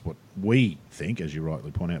 Certainly that's what we think, as you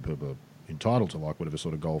rightly point out. People are entitled to like whatever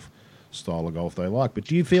sort of style of golf they like. But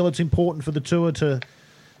do you feel it's important for the tour to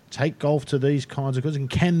take golf to these kinds of courses? And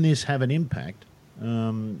can this have an impact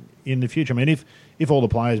in the future? I mean, if all the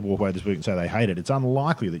players walk away this week and say they hate it, it's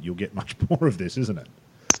unlikely that you'll get much more of this, isn't it?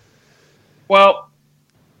 Well,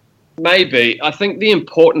 maybe. I think the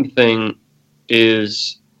important thing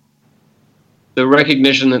is the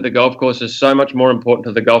recognition that the golf course is so much more important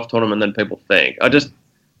to the golf tournament than people think.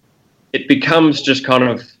 It becomes just kind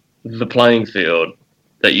of the playing field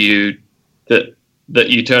that you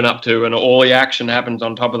turn up to, and all the action happens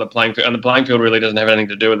on top of the playing field, and the playing field really doesn't have anything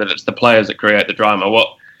to do with it. It's the players that create the drama.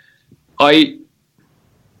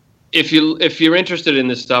 If you're interested in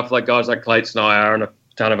this stuff, like guys like Clayton and I are, and a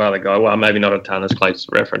ton of other guys, well, maybe not a ton as Clayton's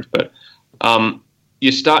reference, but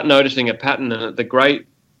you start noticing a pattern in it. The great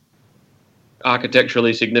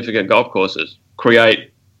architecturally significant golf courses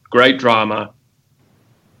create great drama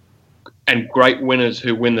and great winners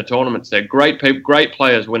who win the tournaments there. Great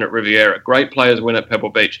players win at Riviera. Great players win at Pebble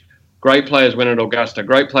Beach. Great players win at Augusta.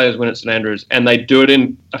 Great players win at St Andrews, and they do it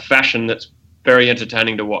in a fashion that's very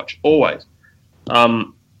entertaining to watch. Always,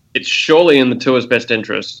 it's surely in the tour's best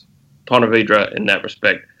interest, Ponte Vedra in that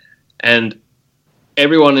respect, and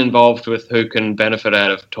everyone involved with who can benefit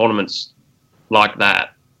out of tournaments like that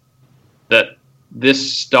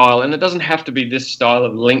this style, and it doesn't have to be this style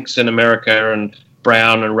of links in America and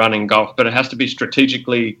Brown and running golf, but it has to be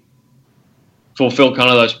strategically fulfill kind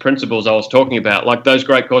of those principles I was talking about, like those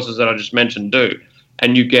great courses that I just mentioned do.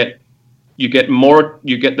 And you get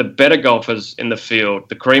the better golfers in the field.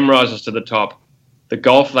 The cream rises to the top. The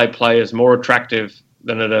golf they play is more attractive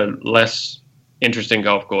than at a less interesting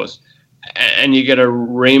golf course, and you get a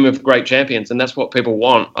ream of great champions, and that's what people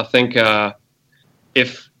want. I think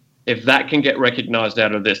if that can get recognised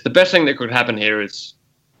out of this, the best thing that could happen here is,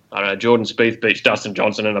 I don't know, Jordan Spieth beats Dustin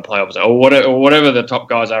Johnson in the playoffs, or whatever the top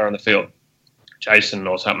guys are on the field, Jason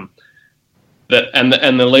or something. And the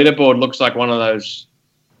leaderboard looks like one of those,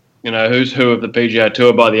 who's who of the PGA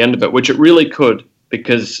Tour by the end of it, which it really could,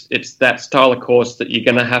 because it's that style of course that you're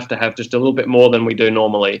going to have just a little bit more than we do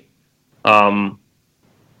normally.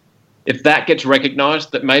 If that gets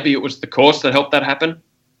recognised, that maybe it was the course that helped that happen,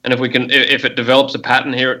 and if it develops a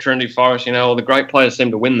pattern here at Trinity Forest, all the great players seem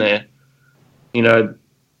to win there.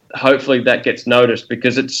 Hopefully that gets noticed,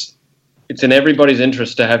 because it's in everybody's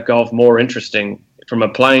interest to have golf more interesting from a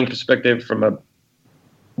playing perspective, from a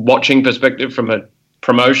watching perspective, from a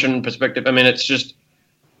promotion perspective. I mean, it's just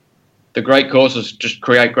the great courses just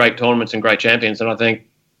create great tournaments and great champions, and I think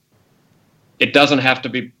it doesn't have to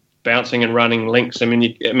be bouncing and running links. I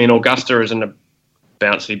mean, Augusta isn't a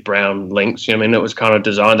bouncy brown links. It was kind of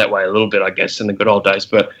designed that way a little bit, I guess, in the good old days,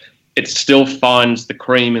 but it still finds the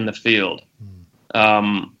cream in the field.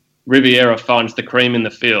 Riviera finds the cream in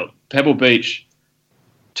the field. Pebble Beach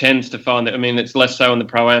tends to find that. I mean, it's less so in the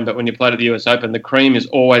Pro-Am, but when you play at the US Open, the cream is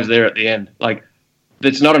always there at the end. Like,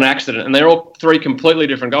 it's not an accident. And they're all three completely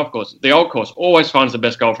different golf courses. The old course always finds the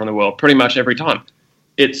best golfer in the world, pretty much every time.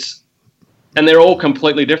 And they're all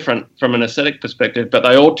completely different from an aesthetic perspective, but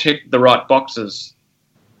they all tick the right boxes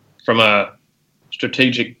from a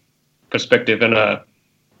strategic perspective and a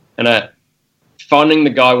finding the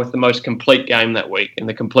guy with the most complete game that week, and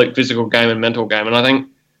the complete physical game and mental game. And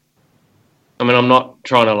I'm not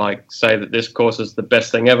trying to say that this course is the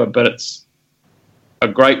best thing ever, but it's a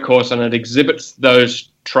great course, and it exhibits those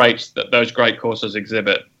traits that those great courses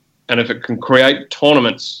exhibit. And if it can create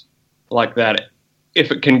tournaments like that,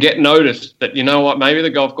 if it can get noticed that, maybe the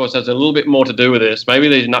golf course has a little bit more to do with this, maybe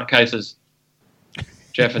these nutcases,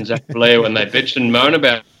 Jeff and Zach Blair, when they bitched and moan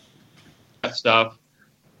about that stuff,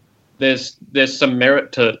 there's some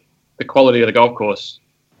merit to the quality of the golf course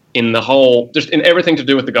in the whole, just in everything to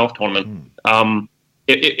do with the golf tournament.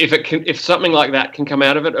 If something like that can come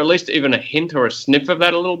out of it, or at least even a hint or a sniff of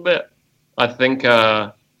that a little bit, I think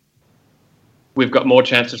we've got more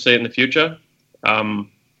chance to see it in the future. And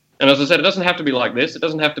as I said, it doesn't have to be like this. It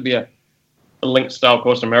doesn't have to be a linked style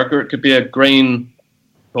course in America. It could be a green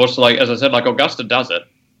course, like Augusta does it.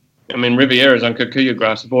 I mean, Riviera's on Kikuyu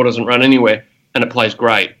grass. The ball doesn't run anywhere, and it plays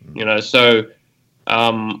great. So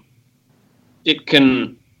it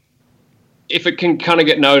can, if it can kind of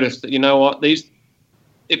get noticed that,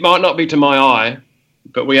 it might not be to my eye,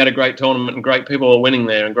 but we had a great tournament and great people were winning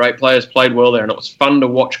there and great players played well there, and it was fun to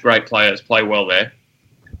watch great players play well there,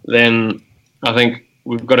 then I think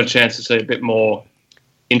we've got a chance to see a bit more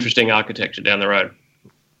interesting architecture down the road.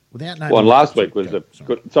 Last week was a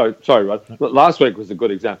good. Sorry, Russ. Last week was a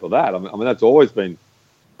good example of that. I mean, that's always been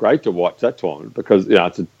great to watch that tournament, because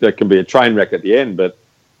there can be a train wreck at the end, but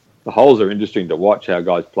the holes are interesting to watch how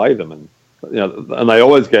guys play them, and and they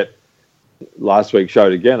always get. Last week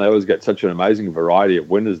showed again. They always get such an amazing variety of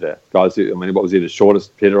winners there, guys. What was he, the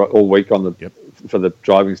shortest hitter all week on the for the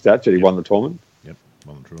driving stats that he won the tournament. Yep,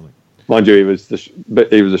 well and truly. Mind you, he was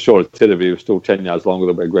the shortest hitter, but he was still 10 yards longer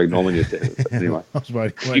than where Greg Norman used to hit. But anyway.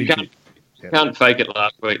 You can't fake it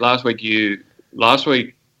last week. Last week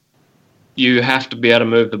you have to be able to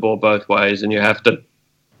move the ball both ways, and you have to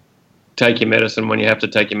take your medicine when you have to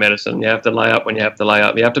take your medicine. You have to lay up when you have to lay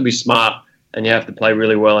up. You have to be smart, and you have to play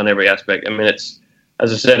really well in every aspect. I mean, it's,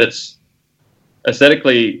 as I said, it's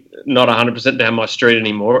aesthetically not 100% down my street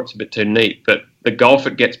anymore. It's a bit too neat, but the golf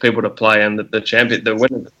it gets people to play, and the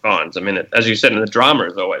winner defines. I mean, as you said, and the drama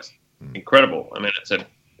is always incredible. I mean,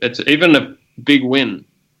 it's even a big win,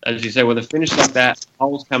 as you say, with a finish like that,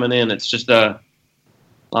 holes coming in. It's just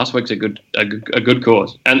last week's a good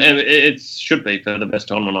course, and it should be for the best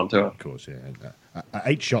tournament on tour. Of course, yeah.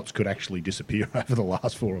 8 shots could actually disappear over the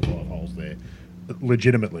last 4 or 5 holes there,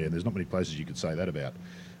 legitimately, and there's not many places you could say that about.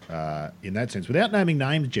 In that sense, without naming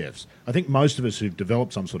names, Jeffs, I think most of us who've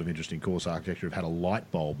developed some sort of interesting course architecture have had a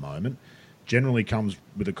light bulb moment. Generally comes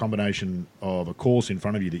with a combination of a course in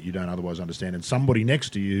front of you that you don't otherwise understand, and somebody next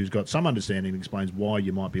to you who's got some understanding and explains why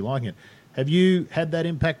you might be liking it. Have you had that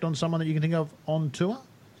impact on someone that you can think of on tour?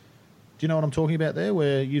 Do you know what I'm talking about there,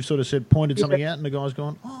 where you've sort of pointed something out and the guy's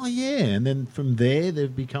gone, oh, yeah, and then from there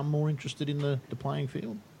they've become more interested in the playing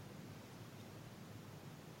field?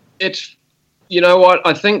 You know what?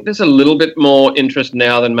 I think there's a little bit more interest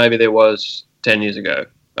now than maybe there was 10 years ago.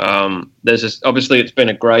 Obviously, it's been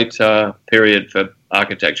a great period for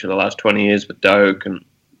architecture the last 20 years with Doak and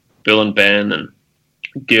Bill and Ben and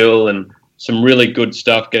Gil, and some really good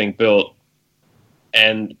stuff getting built.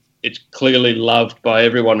 And it's clearly loved by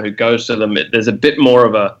everyone who goes to them. There's a bit more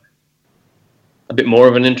of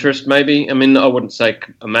an interest, maybe. I mean, I wouldn't say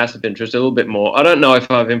a massive interest, a little bit more. I don't know if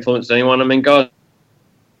I've influenced anyone. I mean, guys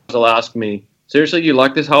will ask me, seriously, you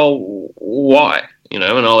like this hole? Why? You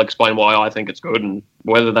know, and I'll explain why I think it's good, and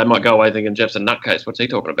whether they might go away thinking Jeff's a nutcase. What's he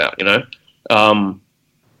talking about? You know,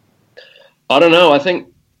 I don't know. I think,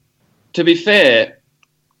 to be fair,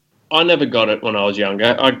 I never got it when I was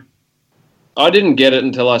younger. I didn't get it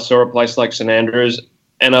until I saw a place like St Andrews,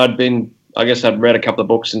 and I'd read a couple of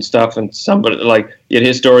books and stuff, and somebody, like, you'd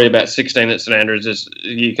hear a story about 16 at St Andrews is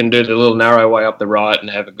you can do the little narrow way up the right and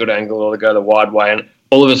have a good angle, or go the wide way, and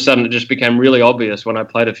all of a sudden it just became really obvious when I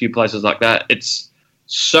played a few places like that. It's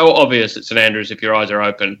so obvious at St Andrews, if your eyes are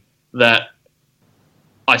open, that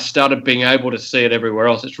I started being able to see it everywhere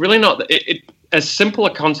else. It's really not as simple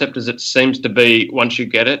a concept as it seems to be once you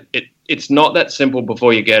get it. It's not that simple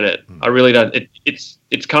before you get it. I really don't.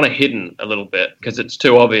 It's kind of hidden a little bit because it's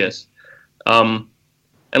too obvious. And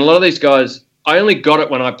a lot of these guys, I only got it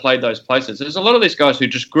when I played those places. There's a lot of these guys who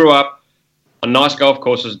just grew up on nice golf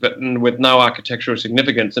courses but with no architectural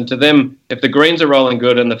significance. And to them, if the greens are rolling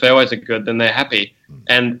good and the fairways are good, then they're happy.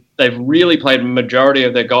 And they've really played a majority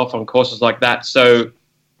of their golf on courses like that. So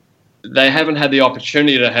they haven't had the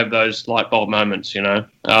opportunity to have those light bulb moments, you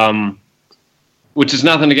know, which is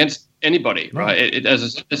nothing against anybody, right?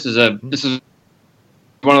 This is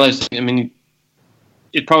one of those things. I mean,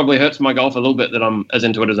 it probably hurts my golf a little bit that I'm as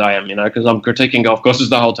into it as I am, you know, because I'm critiquing golf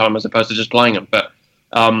courses the whole time as opposed to just playing them. But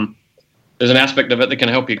there's an aspect of it that can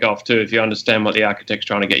help you golf too if you understand what the architect's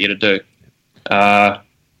trying to get you to do. I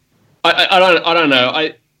don't know.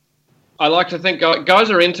 I like to think guys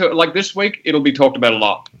are into it. Like this week, it'll be talked about a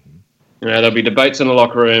lot. You know, there'll be debates in the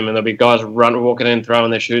locker room, and there'll be guys walking in,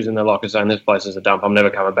 throwing their shoes in their locker, saying this place is a dump. I'm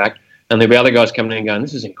never coming back. And there'll be other guys coming in going,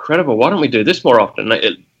 this is incredible. Why don't we do this more often?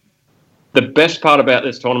 The best part about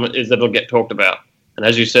this tournament is that it'll get talked about. And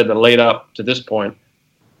as you said, the lead up to this point,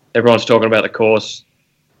 everyone's talking about the course.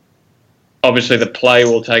 Obviously, the play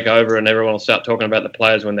will take over, and everyone will start talking about the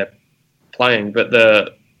players when they're playing. But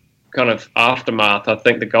the kind of aftermath, I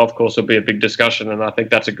think the golf course will be a big discussion, and I think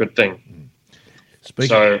that's a good thing.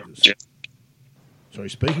 Speaking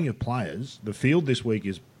of players, the field this week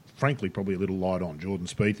is frankly probably a little light on. Jordan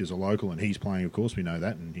Spieth is a local, and he's playing, of course, we know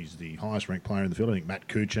that, and he's the highest ranked player in the field. I think Matt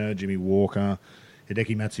Kuchar, Jimmy Walker,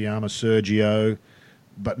 Hideki Matsuyama, Sergio,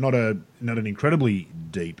 but not an incredibly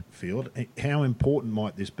deep field. How important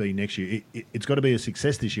might this be next year? It's got to be a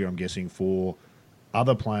success this year, I'm guessing, for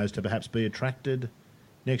other players to perhaps be attracted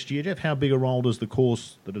next year. Jeff, how big a role does the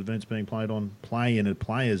course that an event's being played on play in a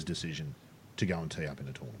player's decision to go and tee up in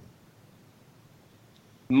a tournament?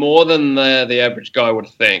 More than the average guy would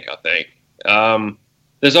think, I think.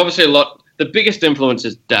 There's obviously a lot. The biggest influence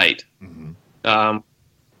is date. Mm-hmm.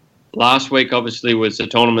 Last week, obviously, was a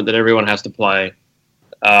tournament that everyone has to play.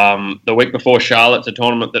 The week before Charlotte's a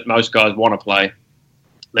tournament that most guys want to play.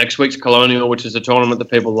 Next week's Colonial, which is a tournament that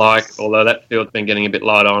people like, although that field's been getting a bit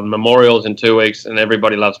light on. Memorial's in 2 weeks, and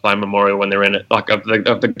everybody loves playing Memorial when they're in it. Like of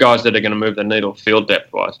the guys that are going to move the needle field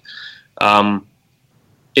depth-wise.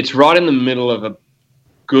 it's right in the middle of a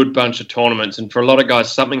good bunch of tournaments, and for a lot of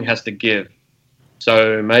guys, something has to give.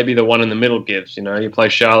 So maybe the one in the middle gives. You play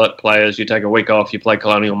Charlotte Players, you take a week off, you play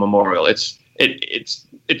Colonial Memorial. It's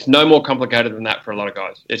no more complicated than that for a lot of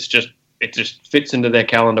guys. It just fits into their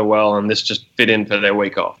calendar well, and this just fit in for their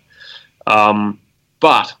week off. And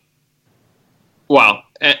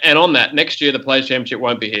on that, next year the Players Championship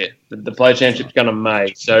won't be here. The Players Championship's going to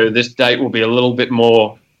May, so this date will be a little bit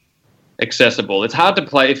more accessible. It's hard to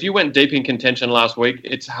play. If you went deep in contention last week,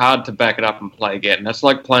 it's hard to back it up and play again. That's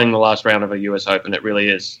like playing the last round of a US Open. It really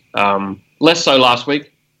is. Less so last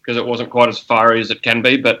week because it wasn't quite as fiery as it can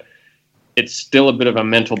be, but it's still a bit of a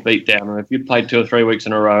mental beatdown. And if you played 2 or 3 weeks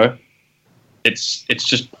in a row, it's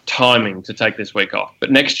just timing to take this week off.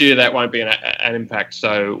 But next year that won't be an impact,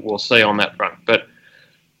 so we'll see on that front. But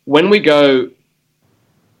when there's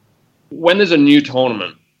a new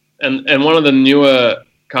tournament, and one of the newer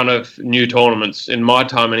kind of new tournaments, in my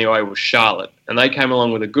time anyway, was Charlotte. And they came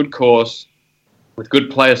along with a good course, with good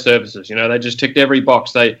player services. They just ticked every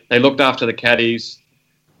box. They looked after the caddies.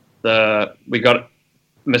 We got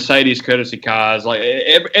Mercedes courtesy cars, like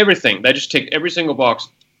everything. They just ticked every single box.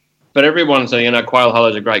 But everyone said, Quail Hollow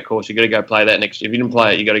is a great course. You got to go play that next year. If you didn't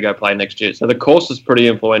play it, you got to go play next year. So the course is pretty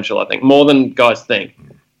influential, I think, more than guys think.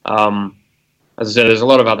 As I said, there's a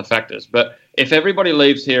lot of other factors. But if everybody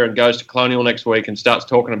leaves here and goes to Colonial next week and starts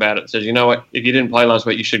talking about it and says, you know what, if you didn't play last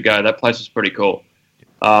week, you should go. That place is pretty cool.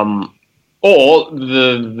 Or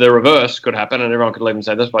the reverse could happen and everyone could leave and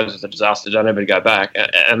say, this place is a disaster. Don't ever go back.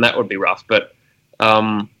 And that would be rough. But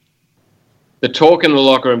the talk in the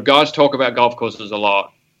locker room, guys talk about golf courses a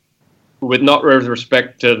lot, with not with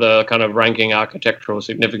respect to the kind of ranking architectural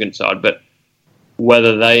significance side, but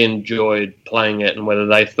whether they enjoyed playing it and whether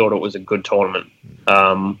they thought it was a good tournament.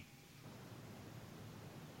 I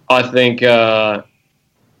think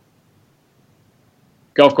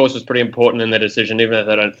golf course is pretty important in their decision, even if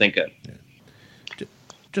they don't think it. Yeah.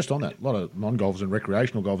 Just on that, a lot of non-golfers and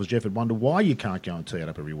recreational golfers, Jeff, would wonder why you can't go and tee it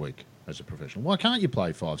up every week as a professional. Why can't you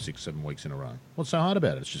play 5, 6, 7 weeks in a row? What's so hard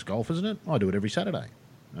about it? It's just golf, isn't it? I do it every Saturday.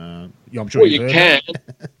 I'm sure you can.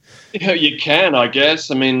 You can, I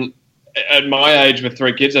guess. I mean, at my age with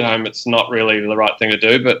 3 kids at home, it's not really the right thing to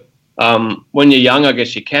do. But when you're young, I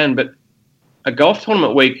guess you can. But a golf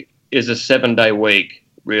tournament week is a 7-day week,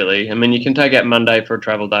 really. I mean, you can take out Monday for a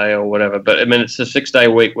travel day or whatever. But, I mean, it's a 6-day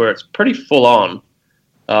week where it's pretty full on.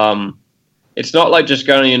 It's not like just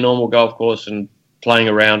going to your normal golf course and playing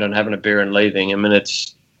around and having a beer and leaving. I mean,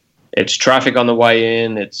 it's traffic on the way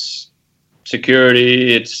in. It's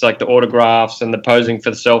security, it's like the autographs and the posing for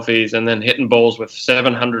the selfies and then hitting balls with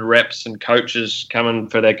 700 reps and coaches coming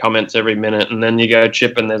for their comments every minute, and then you go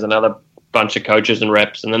chip and there's another bunch of coaches and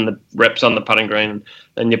reps, and then the reps on the putting green,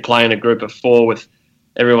 and you're playing a group of 4 with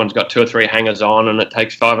everyone's got 2 or 3 hangers on, and it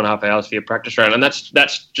takes 5.5 hours for your practice round, and that's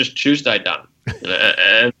just Tuesday done.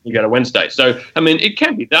 And you go to Wednesday. So I mean, it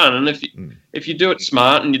can be done, and if you do it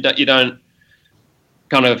smart and you don't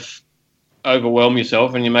kind of overwhelm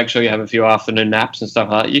yourself and you make sure you have a few afternoon naps and stuff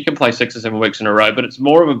like that, you can play 6 or 7 weeks in a row, but it's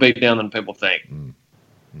more of a beatdown than people think.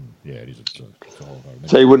 Yeah, it is.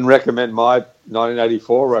 So you wouldn't recommend my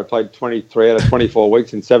 1984 where I played 23 out of 24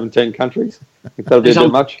 weeks in 17 countries? I think that would be a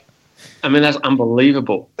bit much. I mean, that's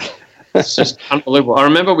unbelievable. It's just unbelievable. I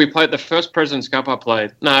remember we played the first President's Cup I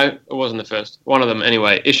played. No, it wasn't the first. One of them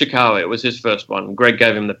anyway. Ishikawa, it was his first one. Greg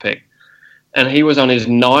gave him the pick. And he was on his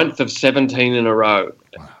 9th of 17 in a row.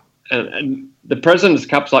 Wow. And the President's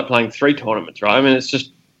Cup's like playing 3 tournaments, right? I mean, it's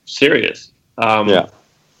just serious.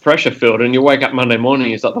 Pressure filled, and you wake up Monday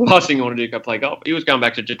morning, it's like the last thing you want to do is go play golf. He was going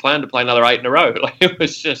back to Japan to play another 8 in a row. Like, it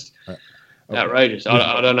was just outrageous.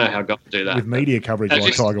 I don't know how golf do that. With media coverage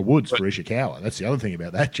like Tiger Woods for Ishikawa, that's the other thing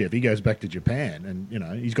about that, Jeff. He goes back to Japan,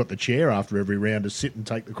 and he's got the chair after every round to sit and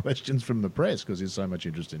take the questions from the press because there's so much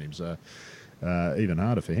interest in him. So even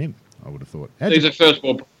harder for him, I would have thought. These are first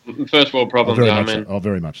world problems.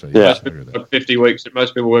 Very much so. Yeah. Most people work 50 weeks.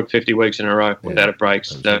 Most people work 50 weeks in a row without a break.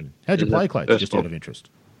 So how'd you play, Clay? Just out of interest.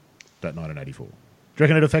 That 1984. Do you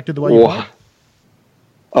reckon it affected the way you played?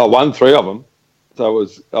 I won 3 of them. So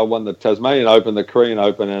I won the Tasmanian Open, the Korean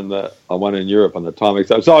Open, and I won in Europe on the timing.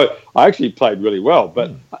 So I actually played really well.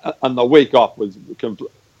 But on the week off was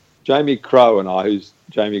Jamie Crow and I, who's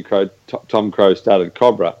Jamie Crow, Tom Crow started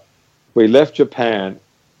Cobra. We left Japan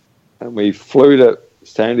and we flew to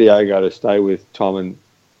San Diego to stay with Tom and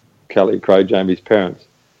Kelly Crow, Jamie's parents.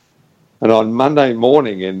 And on Monday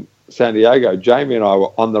morning in San Diego, Jamie and I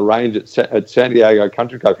were on the range at San Diego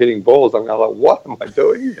Country Club hitting balls. I'm like, what am I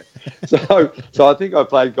doing here? So I think I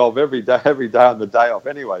played golf every day on the day off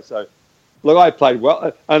anyway. So, look, I played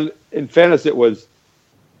well. And in fairness, it was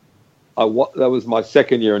that was my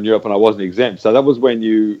second year in Europe, and I wasn't exempt. So that was when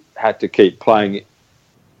you had to keep playing.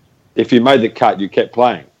 If you made the cut, you kept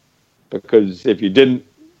playing, because if you didn't,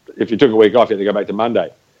 if you took a week off, you had to go back to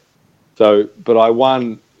Monday. So, but I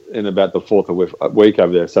won in about the fourth week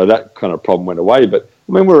over there, so that kind of problem went away. But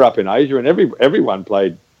I mean, we were up in Asia, and everyone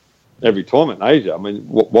played every tournament in Asia. I mean,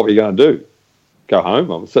 what were you going to do? Go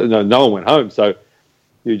home? So, no one went home. So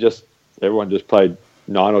everyone just played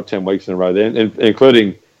 9 or 10 weeks in a row there,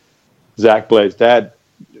 including Zach Blair's dad.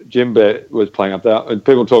 Jim Blair was playing up there, and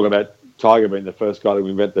people talk about Tiger being the first guy to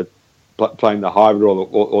invent playing the hybrid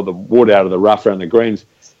or the wood out of the rough around the greens.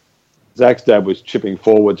 Zach's dad was chipping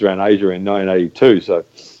forwards around Asia in 1982, so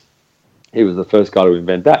he was the first guy to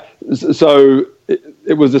invent that. So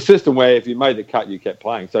it was a system where if you made the cut, you kept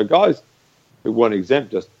playing. So guys who weren't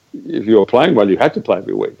exempt, just if you were playing well, you had to play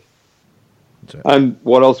every week. And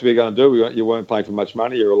what else were you going to do? You weren't playing for much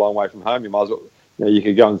money. You're a long way from home. You might as well, you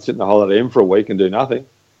could go and sit in the Holiday Inn for a week and do nothing.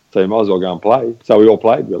 So you might as well go and play. So we all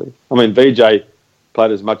played, really. I mean, VJ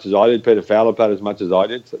played as much as I did. Peter Fowler played as much as I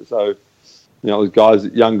did. So it was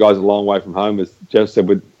young guys a long way from home, as Jeff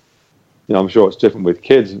said. I'm sure it's different with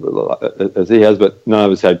kids, as he has, but none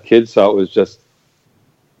of us had kids, so it was just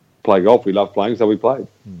play golf. We loved playing, so we played.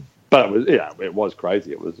 But it was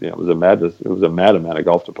crazy. It was a madness. It was a mad amount of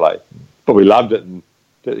golf to play, but we loved it, and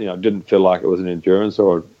didn't feel like it was an endurance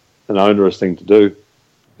or an onerous thing to do.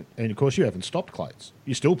 And of course, you haven't stopped, Clates.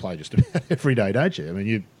 You still play just about every day, don't you? I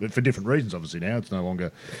mean, for different reasons. Obviously, now it's no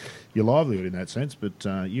longer your livelihood in that sense, but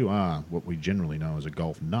you are what we generally know as a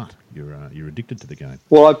golf nut. You're addicted to the game.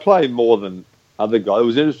 Well, I play more than other guys. It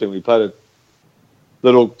was interesting. We played a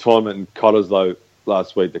little tournament in Cottesloe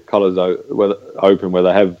last week, the Cottesloe Open, where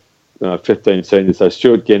they have 15 seniors. So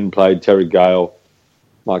Stuart Ginn played, Terry Gale,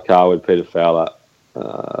 Mike Harwood, Peter Fowler,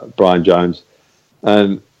 Brian Jones,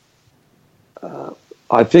 and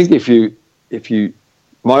I think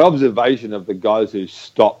my observation of the guys who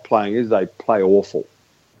stop playing is they play awful.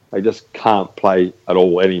 They just can't play at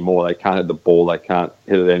all anymore. They can't hit the ball. They can't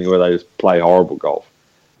hit it anywhere. They just play horrible golf.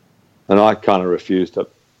 And I kind of refuse to,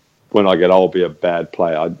 when I get old, be a bad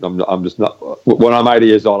player. I'm just not. When I'm 80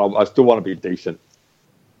 years old, I still want to be decent.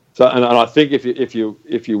 So, and I think if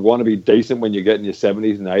you want to be decent when you get in your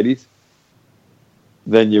 70s and 80s,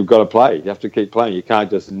 then you've got to play. You have to keep playing. You can't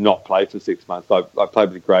just not play for 6 months. I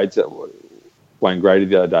played with Grades, Wayne Grady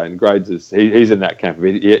the other day, and Grades he's in that camp.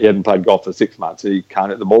 He hadn't played golf for 6 months. He can't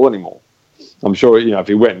hit the ball anymore. I'm sure if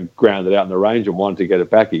he went and grounded out in the range and wanted to get it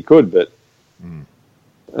back, he could. But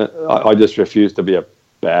I just refuse to be a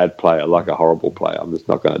bad player, like a horrible player. I'm just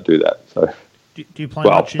not going to do that. So, do you play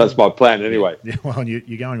much? That's my plan anyway. Yeah, well,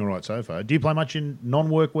 you're going all right so far. Do you play much in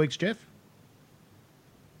non-work weeks, Jeff?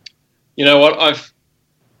 You know what?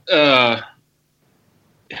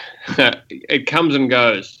 It comes and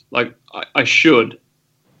goes. Like I should.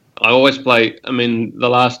 I always play. I mean, the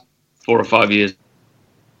last 4 or 5 years,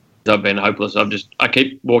 I've been hopeless. I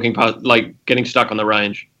keep walking past, like getting stuck on the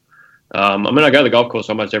range. I mean, I go to the golf course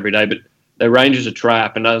almost every day, but the range is a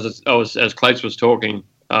trap. And as Clates was talking,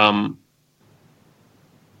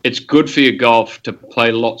 it's good for your golf to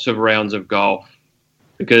play lots of rounds of golf,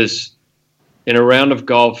 because in a round of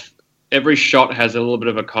golf, every shot has a little bit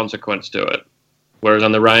of a consequence to it, whereas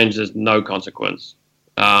on the range, there's no consequence.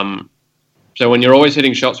 So when you're always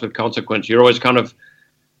hitting shots with consequence, you're always kind of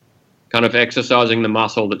exercising the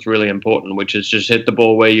muscle that's really important, which is just hit the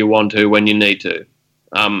ball where you want to, when you need to.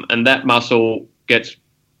 And that muscle gets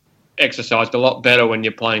exercised a lot better when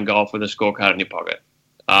you're playing golf with a scorecard in your pocket.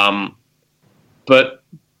 But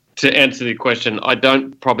to answer the question, I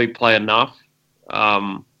don't probably play enough.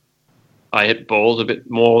 I hit balls a bit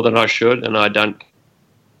more than I should, and I don't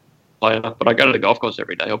play enough. But I go to the golf course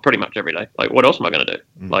every day, or pretty much every day. Like, what else am I going to do?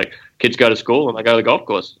 Like, kids go to school, and I go to the golf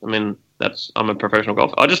course. I mean, I'm a professional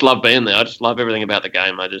golfer. I just love being there. I just love everything about the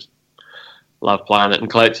game. I just love playing it. And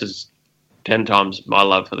Clates is 10 times my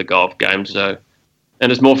love for the golf game. So,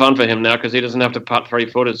 and it's more fun for him now because he doesn't have to putt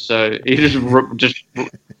 3-footers. So he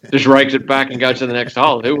just rakes it back and goes to the next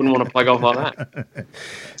hole. Who wouldn't want to play golf like that?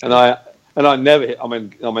 And I never hit.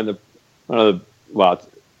 Well,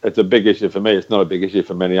 it's a big issue for me. It's not a big issue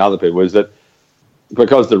for many other people. Is that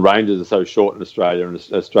because the ranges are so short in Australia and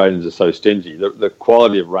Australians are so stingy, the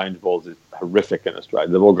quality of range balls is horrific in Australia.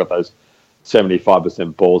 They've all got those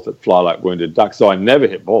 75% balls that fly like wounded ducks. So I never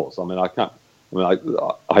hit balls. I mean, I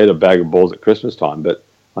hit a bag of balls at Christmas time, but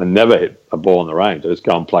I never hit a ball on the range. I just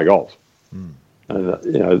go and play golf.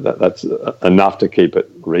 And that's enough to keep it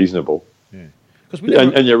reasonable.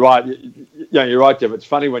 And you're right. You're right, Jeff. It's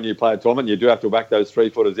funny when you play a tournament, you do have to whack those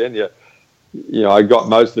 3-footers in. I got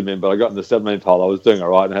most of them in, but I got in the 17th hole. I was doing all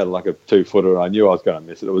right and had like a 2-footer, and I knew I was going to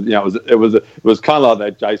miss it. It was kind of like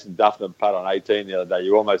that Jason Duffner putt on 18 the other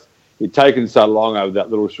day. He'd taken so long over that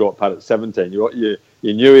little short putt at 17. You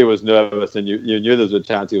knew he was nervous, and you knew there was a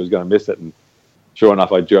chance he was going to miss it. And sure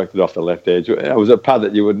enough, I jerked it off the left edge. It was a putt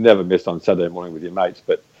that you would never miss on Saturday morning with your mates,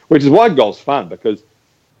 which is why golf's fun, because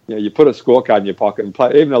you put a scorecard in your pocket and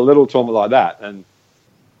play even a little tournament like that, and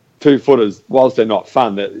 2-footers, whilst they're not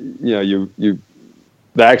fun, that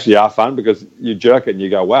they actually are fun because you jerk it and you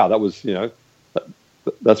go, wow, that was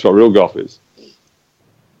that's what real golf is,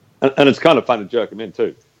 and it's kind of fun to jerk them in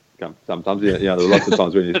too. Sometimes there are lots of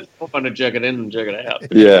times when you more fun to jerk it in than jerk it out.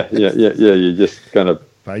 Yeah. You just kind of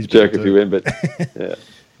jerk a few in, but yeah.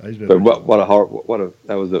 But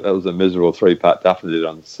that was a miserable 3-putt Duffner did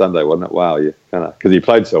on Sunday, wasn't it? Wow, you kind of because he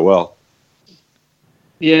played so well.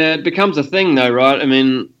 Yeah, it becomes a thing though, right? I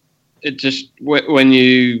mean, it just when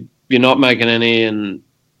you're not making any, and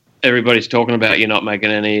everybody's talking about you not making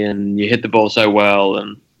any, and you hit the ball so well,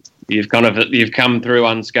 and you've come through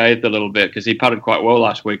unscathed a little bit because he putted quite well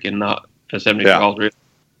last week in for 70 holes, really.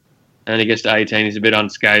 And he gets to 18, he's a bit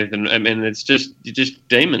unscathed, and I mean it's just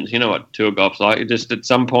demons. You know what tour golf's like. It just at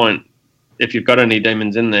some point, if you've got any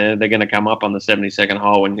demons in there, they're going to come up on the 72nd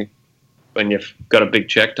hole when you've got a big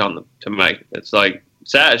check on to make. It's like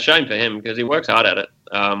sad, shame for him because he works hard at it.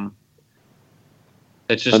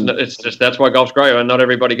 It's just that's why golf's great. And not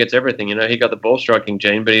everybody gets everything. He got the ball striking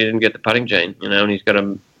gene, but he didn't get the putting gene. And he's got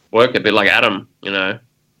to work a bit like Adam.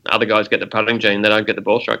 Other guys get the putting gene, they don't get the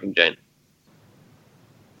ball striking gene.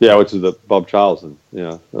 Yeah, which is the Bob Charles, and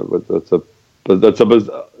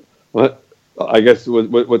I guess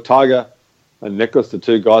with Tiger and Nicklaus, the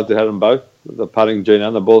two guys that had them both, the putting gene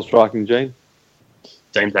and the ball striking gene.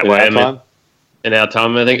 Seems that way. In our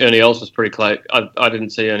time, I think Ernie Els was pretty close. I didn't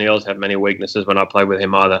see Ernie Els have many weaknesses when I played with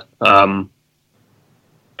him either.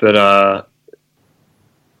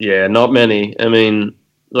 Yeah, not many. I mean,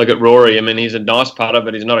 look at Rory. I mean, he's a nice putter,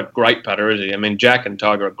 but he's not a great putter, is he? I mean, Jack and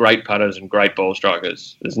Tiger are great putters and great ball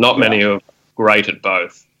strikers. There's not many who are great at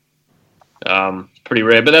both. Pretty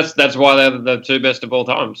rare, but that's why they're the two best of all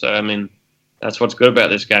time. So, I mean, that's what's good about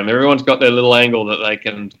this game. Everyone's got their little angle that they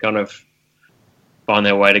can kind of find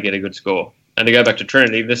their way to get a good score. And to go back to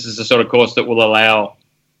Trinity, this is the sort of course that will allow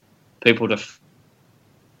people to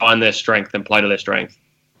find their strength and play to their strength.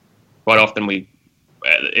 Quite often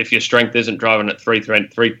if your strength isn't driving at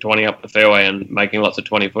 320 up the fairway and making lots of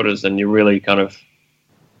 20-footers, then you really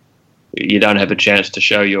you don't have a chance to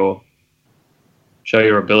show your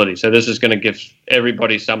ability. So this is going to give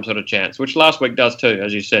everybody some sort of chance, which last week does too.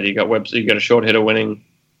 As you said, you got Webster, you got a short hitter winning.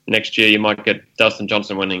 Next year you might get Dustin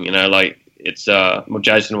Johnson winning. It's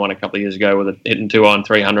Jason won a couple of years ago with hitting 2-iron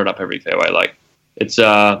 300 up every fairway. It's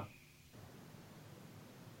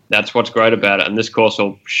that's what's great about it, and this course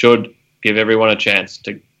should give everyone a chance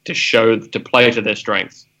to play to their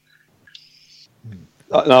strengths.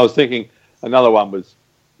 And I was thinking another one was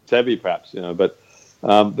Seve, perhaps, but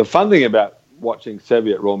the fun thing about watching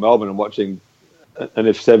Seve at Royal Melbourne and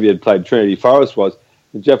if Seve had played Trinity Forest was,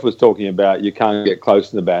 Jeff was talking about you can't get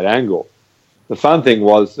close in a bad angle. The fun thing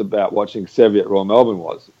was about watching Seve at Royal Melbourne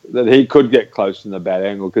was that he could get close in the bad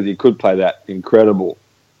angle because he could play that incredible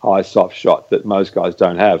high soft shot that most guys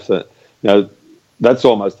don't have. So, that's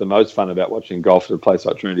almost the most fun about watching golf at a place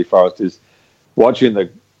like Trinity Forest is watching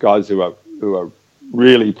the guys who are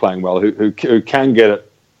really playing well, who can get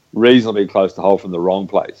it reasonably close to hole from the wrong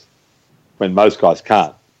place when most guys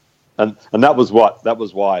can't. And that was why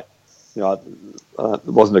it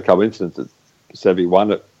wasn't a coincidence that Seve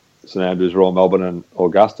won at St Andrews, Royal Melbourne, and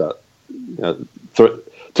Augusta.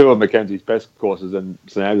 Two of Mackenzie's best courses, and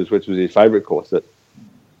St Andrews, which was his favourite course. That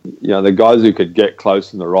the guys who could get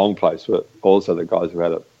close in the wrong place were also the guys who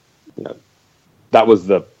had that was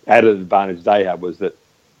the added advantage they had, was that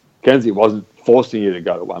Mackenzie wasn't forcing you to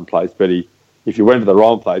go to one place, but if you went to the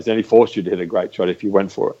wrong place, then he forced you to hit a great shot if you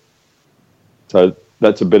went for it. So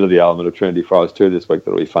that's a bit of the element of Trinity Forest too this week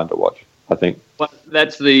that'll be fun to watch, I think. Well,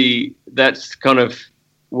 that's kind of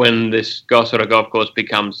when this sort of golf course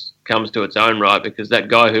comes to its own, right? Because that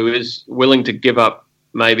guy who is willing to give up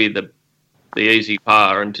maybe the easy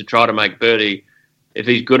par and to try to make birdie, if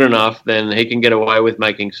he's good enough, then he can get away with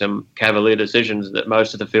making some cavalier decisions that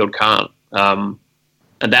most of the field can't.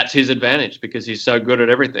 And that's his advantage because he's so good at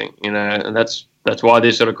everything, and that's why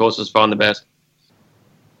these sort of courses find the best.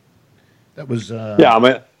 That was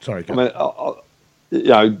sorry.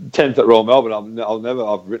 10th at Royal Melbourne.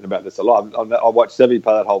 I've written about this a lot. I watched Seve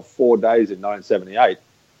play that hole 4 days in 1978,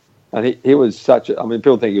 and he was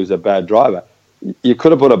people think he was a bad driver. You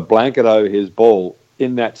could have put a blanket over his ball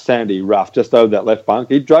in that sandy rough just over that left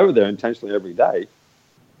bunker. He drove it there intentionally every day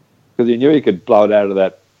because he knew he could blow it out of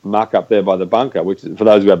that muck up there by the bunker, which, for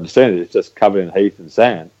those who haven't seen it, it's just covered in heath and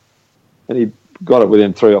sand. And he got it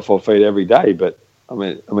within 3 or 4 feet every day. But I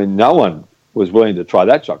mean, no one was willing to try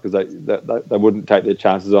that shot because they wouldn't take their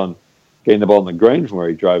chances on getting the ball on the green from where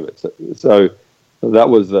he drove it. So that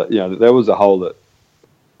was there was a hole that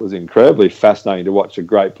was incredibly fascinating to watch a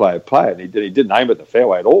great player play it. And he didn't aim at the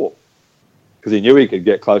fairway at all because he knew he could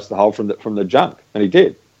get close to the hole from the junk, and he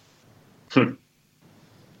did. So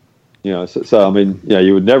I mean,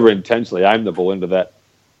 you would never intentionally aim the ball into that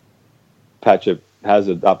patch of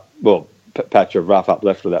hazard patch of rough up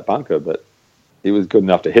left of that bunker, but he was good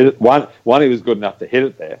enough to hit it. One, he was good enough to hit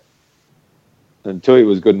it there, and 2, he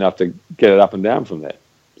was good enough to get it up and down from there.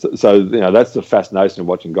 So that's the fascination of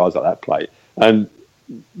watching guys like that play, and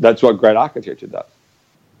that's what great architecture does.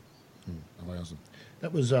 Awesome.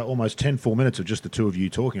 That was almost 10 full minutes of just the two of you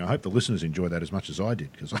talking. I hope the listeners enjoyed that as much as I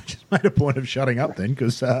did, because I just made a point of shutting up then,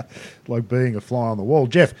 because like being a fly on the wall.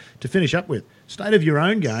 Jeff, to finish up with, state of your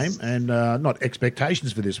own game, and not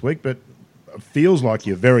expectations for this week, but it feels like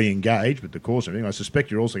you're very engaged with the course and everything. I suspect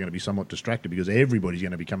you're also going to be somewhat distracted because everybody's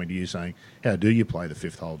going to be coming to you saying, how do you play the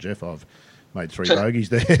 5th hole, Jeff? I've made 3 bogeys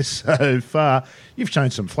there so far. You've shown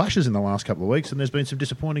some flashes in the last couple of weeks, and there's been some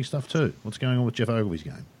disappointing stuff too. What's going on with Geoff Ogilvy's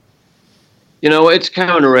game? It's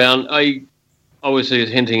coming around. I obviously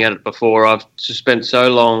was hinting at it before. I've just spent so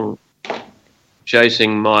long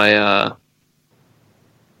chasing my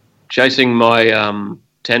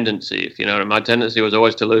tendency, if you know what I mean. My tendency was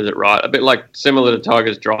always to lose it right. A bit like similar to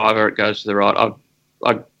Tiger's driver, it goes to the right.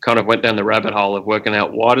 I kind of went down the rabbit hole of working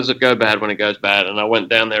out why does it go bad when it goes bad, and I went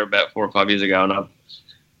down there about 4 or 5 years ago, and I've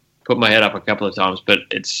put my head up a couple of times, but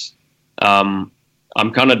it's I'm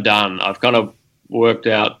kind of done. I've kind of worked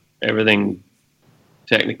out everything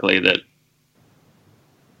technically that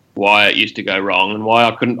why it used to go wrong and why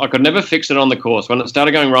I could never fix it on the course. When it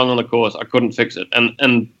started going wrong on the course, I couldn't fix it,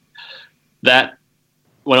 and that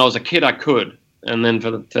when I was a kid I could, and then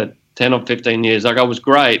for 10 or 15 years, I was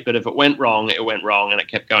great, but if it went wrong, and it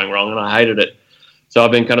kept going wrong, and I hated it. So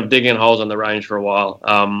I've been kind of digging holes on the range for a while,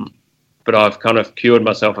 but I've kind of cured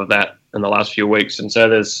myself of that in the last few weeks, and so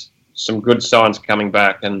there's some good signs coming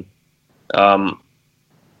back, and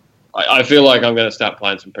I feel like I'm going to start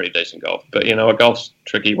playing some pretty decent golf. But, golf's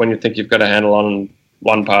tricky. When you think you've got a handle on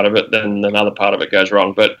one part of it, then another part of it goes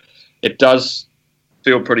wrong. But it does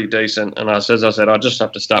feel pretty decent, and as I said, I just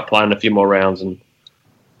have to start playing a few more rounds and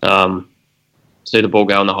see the ball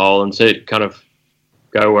go in the hole and see it kind of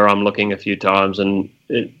go where I'm looking a few times, and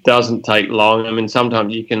it doesn't take long. I mean,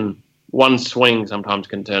 sometimes one swing sometimes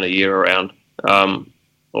can turn a year around,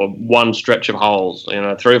 or one stretch of holes, 3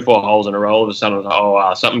 or 4 holes in a row. All of a sudden,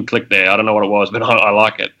 something clicked there. I don't know what it was, but I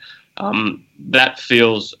like it. That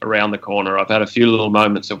feels around the corner. I've had a few little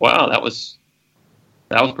moments of, wow, that was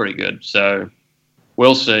pretty good. So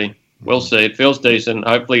we'll see. We'll see. It feels decent.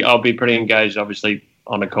 Hopefully, I'll be pretty engaged, obviously,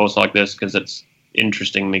 on a course like this because it's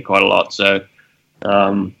interesting me quite a lot. So,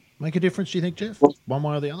 make a difference, do you think, Jeff? One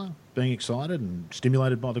way or the other? Being excited and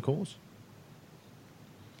stimulated by the course?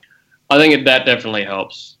 I think that definitely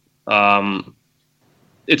helps.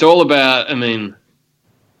 It's all about,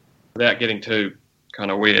 without getting too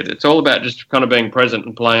kind of weird, it's all about just kind of being present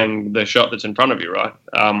and playing the shot that's in front of you, right?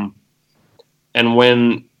 And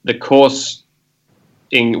when the course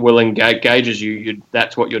engages you,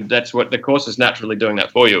 that's what the course is naturally doing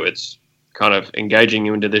that for you. It's kind of engaging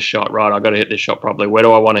you into this shot, right? I've got to hit this shot properly. Where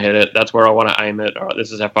do I want to hit it? That's where I want to aim it. All right,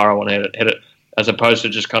 this is how far I want to hit it. As opposed to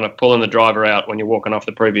just kind of pulling the driver out when you're walking off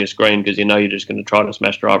the previous green because you're just going to try to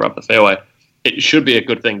smash driver up the fairway. It should be a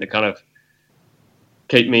good thing to kind of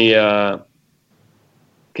keep me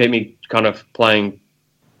kind of playing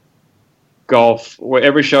golf where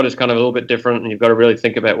every shot is kind of a little bit different, and you've got to really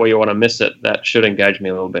think about where you want to miss it. That should engage me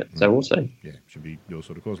a little bit. So we'll see. Yeah, should be your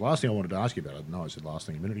sort of course. Last thing I wanted to ask you about, I know I said last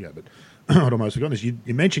thing a minute ago, but I'd almost forgotten this. You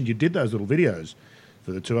mentioned you did those little videos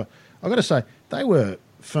for the tour. I've got to say, they were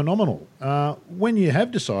phenomenal. When you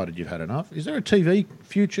have decided you've had enough, is there a TV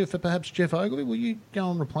future for perhaps Geoff Ogilvy? Will you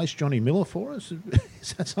go and replace Johnny Miller for us?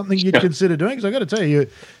 Is that something you'd consider doing? Because I've got to tell you,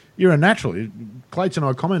 you're a natural. Clayton and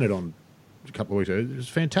I commented on a couple of weeks ago. It was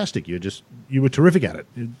fantastic. You were terrific at it.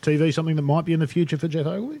 Is TV something that might be in the future for Geoff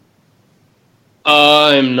Ogilvy?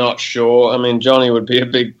 I'm not sure. Johnny would be a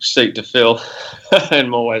big seat to fill in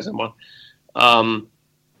more ways than one.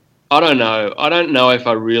 I don't know. I don't know if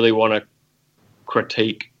I really want to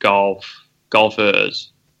critique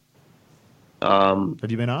golfers. Have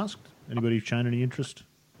you been asked? Anybody shown any interest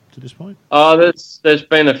to this point? There's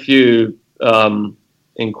been a few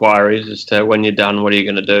inquiries as to when you're done, what are you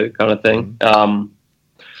going to do, kind of thing.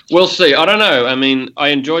 We'll see. I don't know. I mean, I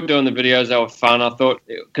enjoyed doing the videos. They were fun. I thought,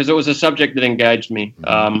 because it was a subject that engaged me.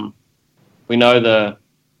 We know the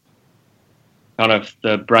kind of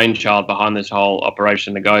the brainchild behind this whole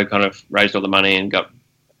operation. The guy who kind of raised all the money and got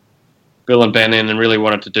Bill and Ben in and really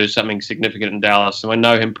wanted to do something significant in Dallas. So I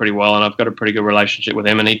know him pretty well, and I've got a pretty good relationship with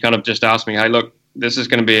him. And he kind of just asked me, hey, look, this is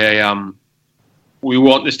going to be we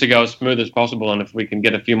want this to go as smooth as possible, and if we can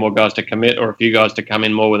get a few more guys to commit or a few guys to come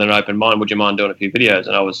in more with an open mind, would you mind doing a few videos?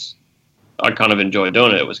 And I kind of enjoyed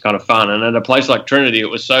doing it. It was kind of fun. And at a place like Trinity, it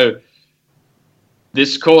was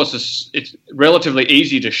this course it's relatively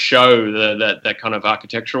easy to show that kind of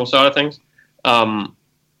architectural side of things.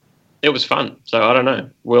 It was fun. So I don't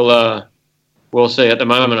know. We'll see. At the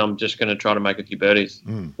moment, I'm just going to try to make a few birdies.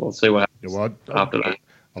 We'll see what happens after that.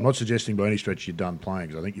 I'm not suggesting by any stretch you're done playing,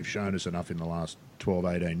 because I think you've shown us enough in the last 12,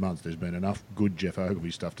 18 months. There's been enough good Geoff Ogilvy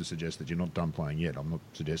stuff to suggest that you're not done playing yet. I'm not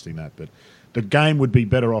suggesting that. But the game would be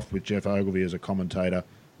better off with Geoff Ogilvy as a commentator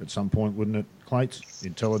at some point, wouldn't it, Clates?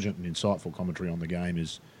 Intelligent and insightful commentary on the game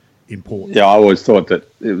is important. Yeah, I always thought that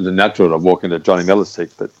it was a natural to walk into Johnny Miller's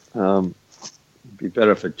seat, but it'd be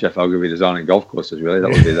better for Geoff Ogilvy designing golf courses, really. That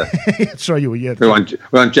would be the... So you were, yeah. We want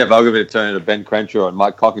Geoff Ogilvy to turn into Ben Crenshaw and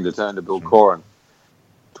Mike Cocking to turn to Bill Corr, and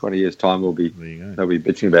 20 years' time they'll be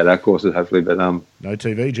bitching about our courses, hopefully. But no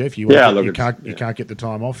TV, Jeff. You can't get the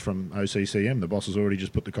time off from OCCM. The boss has already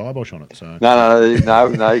just put the kibosh on it. So no, you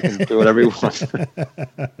can do whatever you want.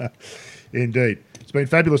 Indeed. It's been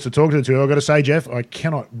fabulous to talk to you. I've got to say, Jeff, I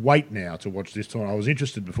cannot wait now to watch this tournament. I was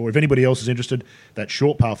interested before. If anybody else is interested, that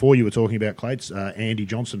short par 4 you were talking about, Clates, Andy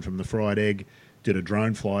Johnson from the Fried Egg did a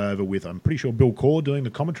drone flyover with, I'm pretty sure, Bill Corr doing the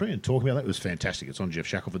commentary and talking about that. It was fantastic. It's on Jeff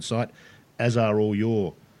Shackelford's site, as are all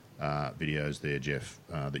your videos there, Jeff,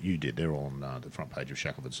 that you did. They're all on the front page of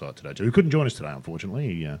Shackelford's site today too. He couldn't join us today, unfortunately.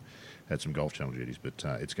 He had some Golf Channel duties, but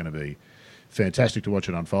it's going to be fantastic to watch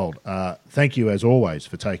it unfold. Thank you, as always,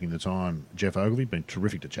 for taking the time, Geoff Ogilvy. Been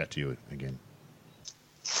terrific to chat to you again.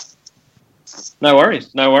 No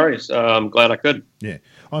worries. I'm glad I could. Yeah.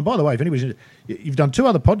 Oh, and by the way, if anybody's you've done 2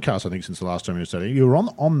 other podcasts, I think, since the last time you were studying. You were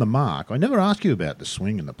on the mark. I never asked you about the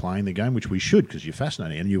swing and the playing the game, which we should, because you're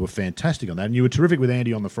fascinating, and you were fantastic on that. And you were terrific with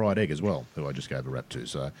Andy on the Fried Egg as well, who I just gave a rap to.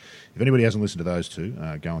 So if anybody hasn't listened to those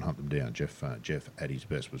 2, go and hunt them down. Jeff at his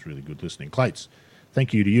best was really good listening. Clates,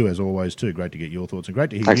 thank you to you, as always, too. Great to get your thoughts, and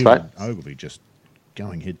great to hear you and Ogilvy just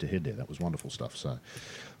going head-to-head there. That was wonderful stuff. So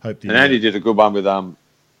hope. And Andy did a good one with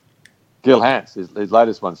Gil Hans. His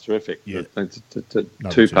latest one's terrific. Yeah. It's a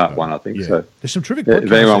 2-part one, I think. Yeah. So there's some terrific podcasts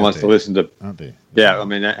if anyone wants to listen to... Aren't there? Yeah, I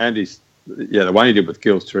mean, Andy's... Yeah, the one he did with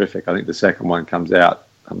Gil's terrific. I think the second one comes out,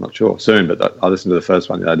 I'm not sure, soon, but I listened to the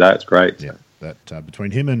first one the other day. It's great. Yeah, that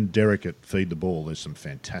between him and Derek at Feed the Ball, there's some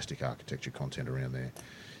fantastic architecture content around there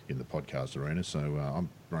in the podcast arena. So I'm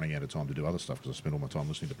running out of time to do other stuff because I spend all my time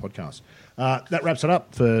listening to podcasts. That wraps it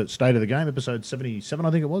up for State of the Game, episode 77,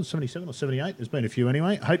 I think it was, 77 or 78. There's been a few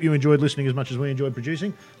anyway. Hope you enjoyed listening as much as we enjoyed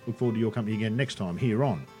producing. Look forward to your company again next time here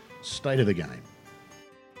on State of the Game.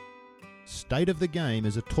 State of the Game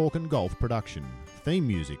is a Talk and Golf production. Theme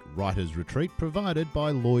music, Writer's Retreat, provided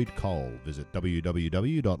by Lloyd Cole. Visit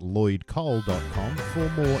www.lloydcole.com for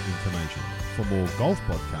more information. For more golf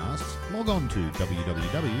podcasts, log on to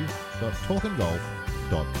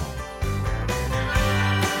www.talkandgolf.com.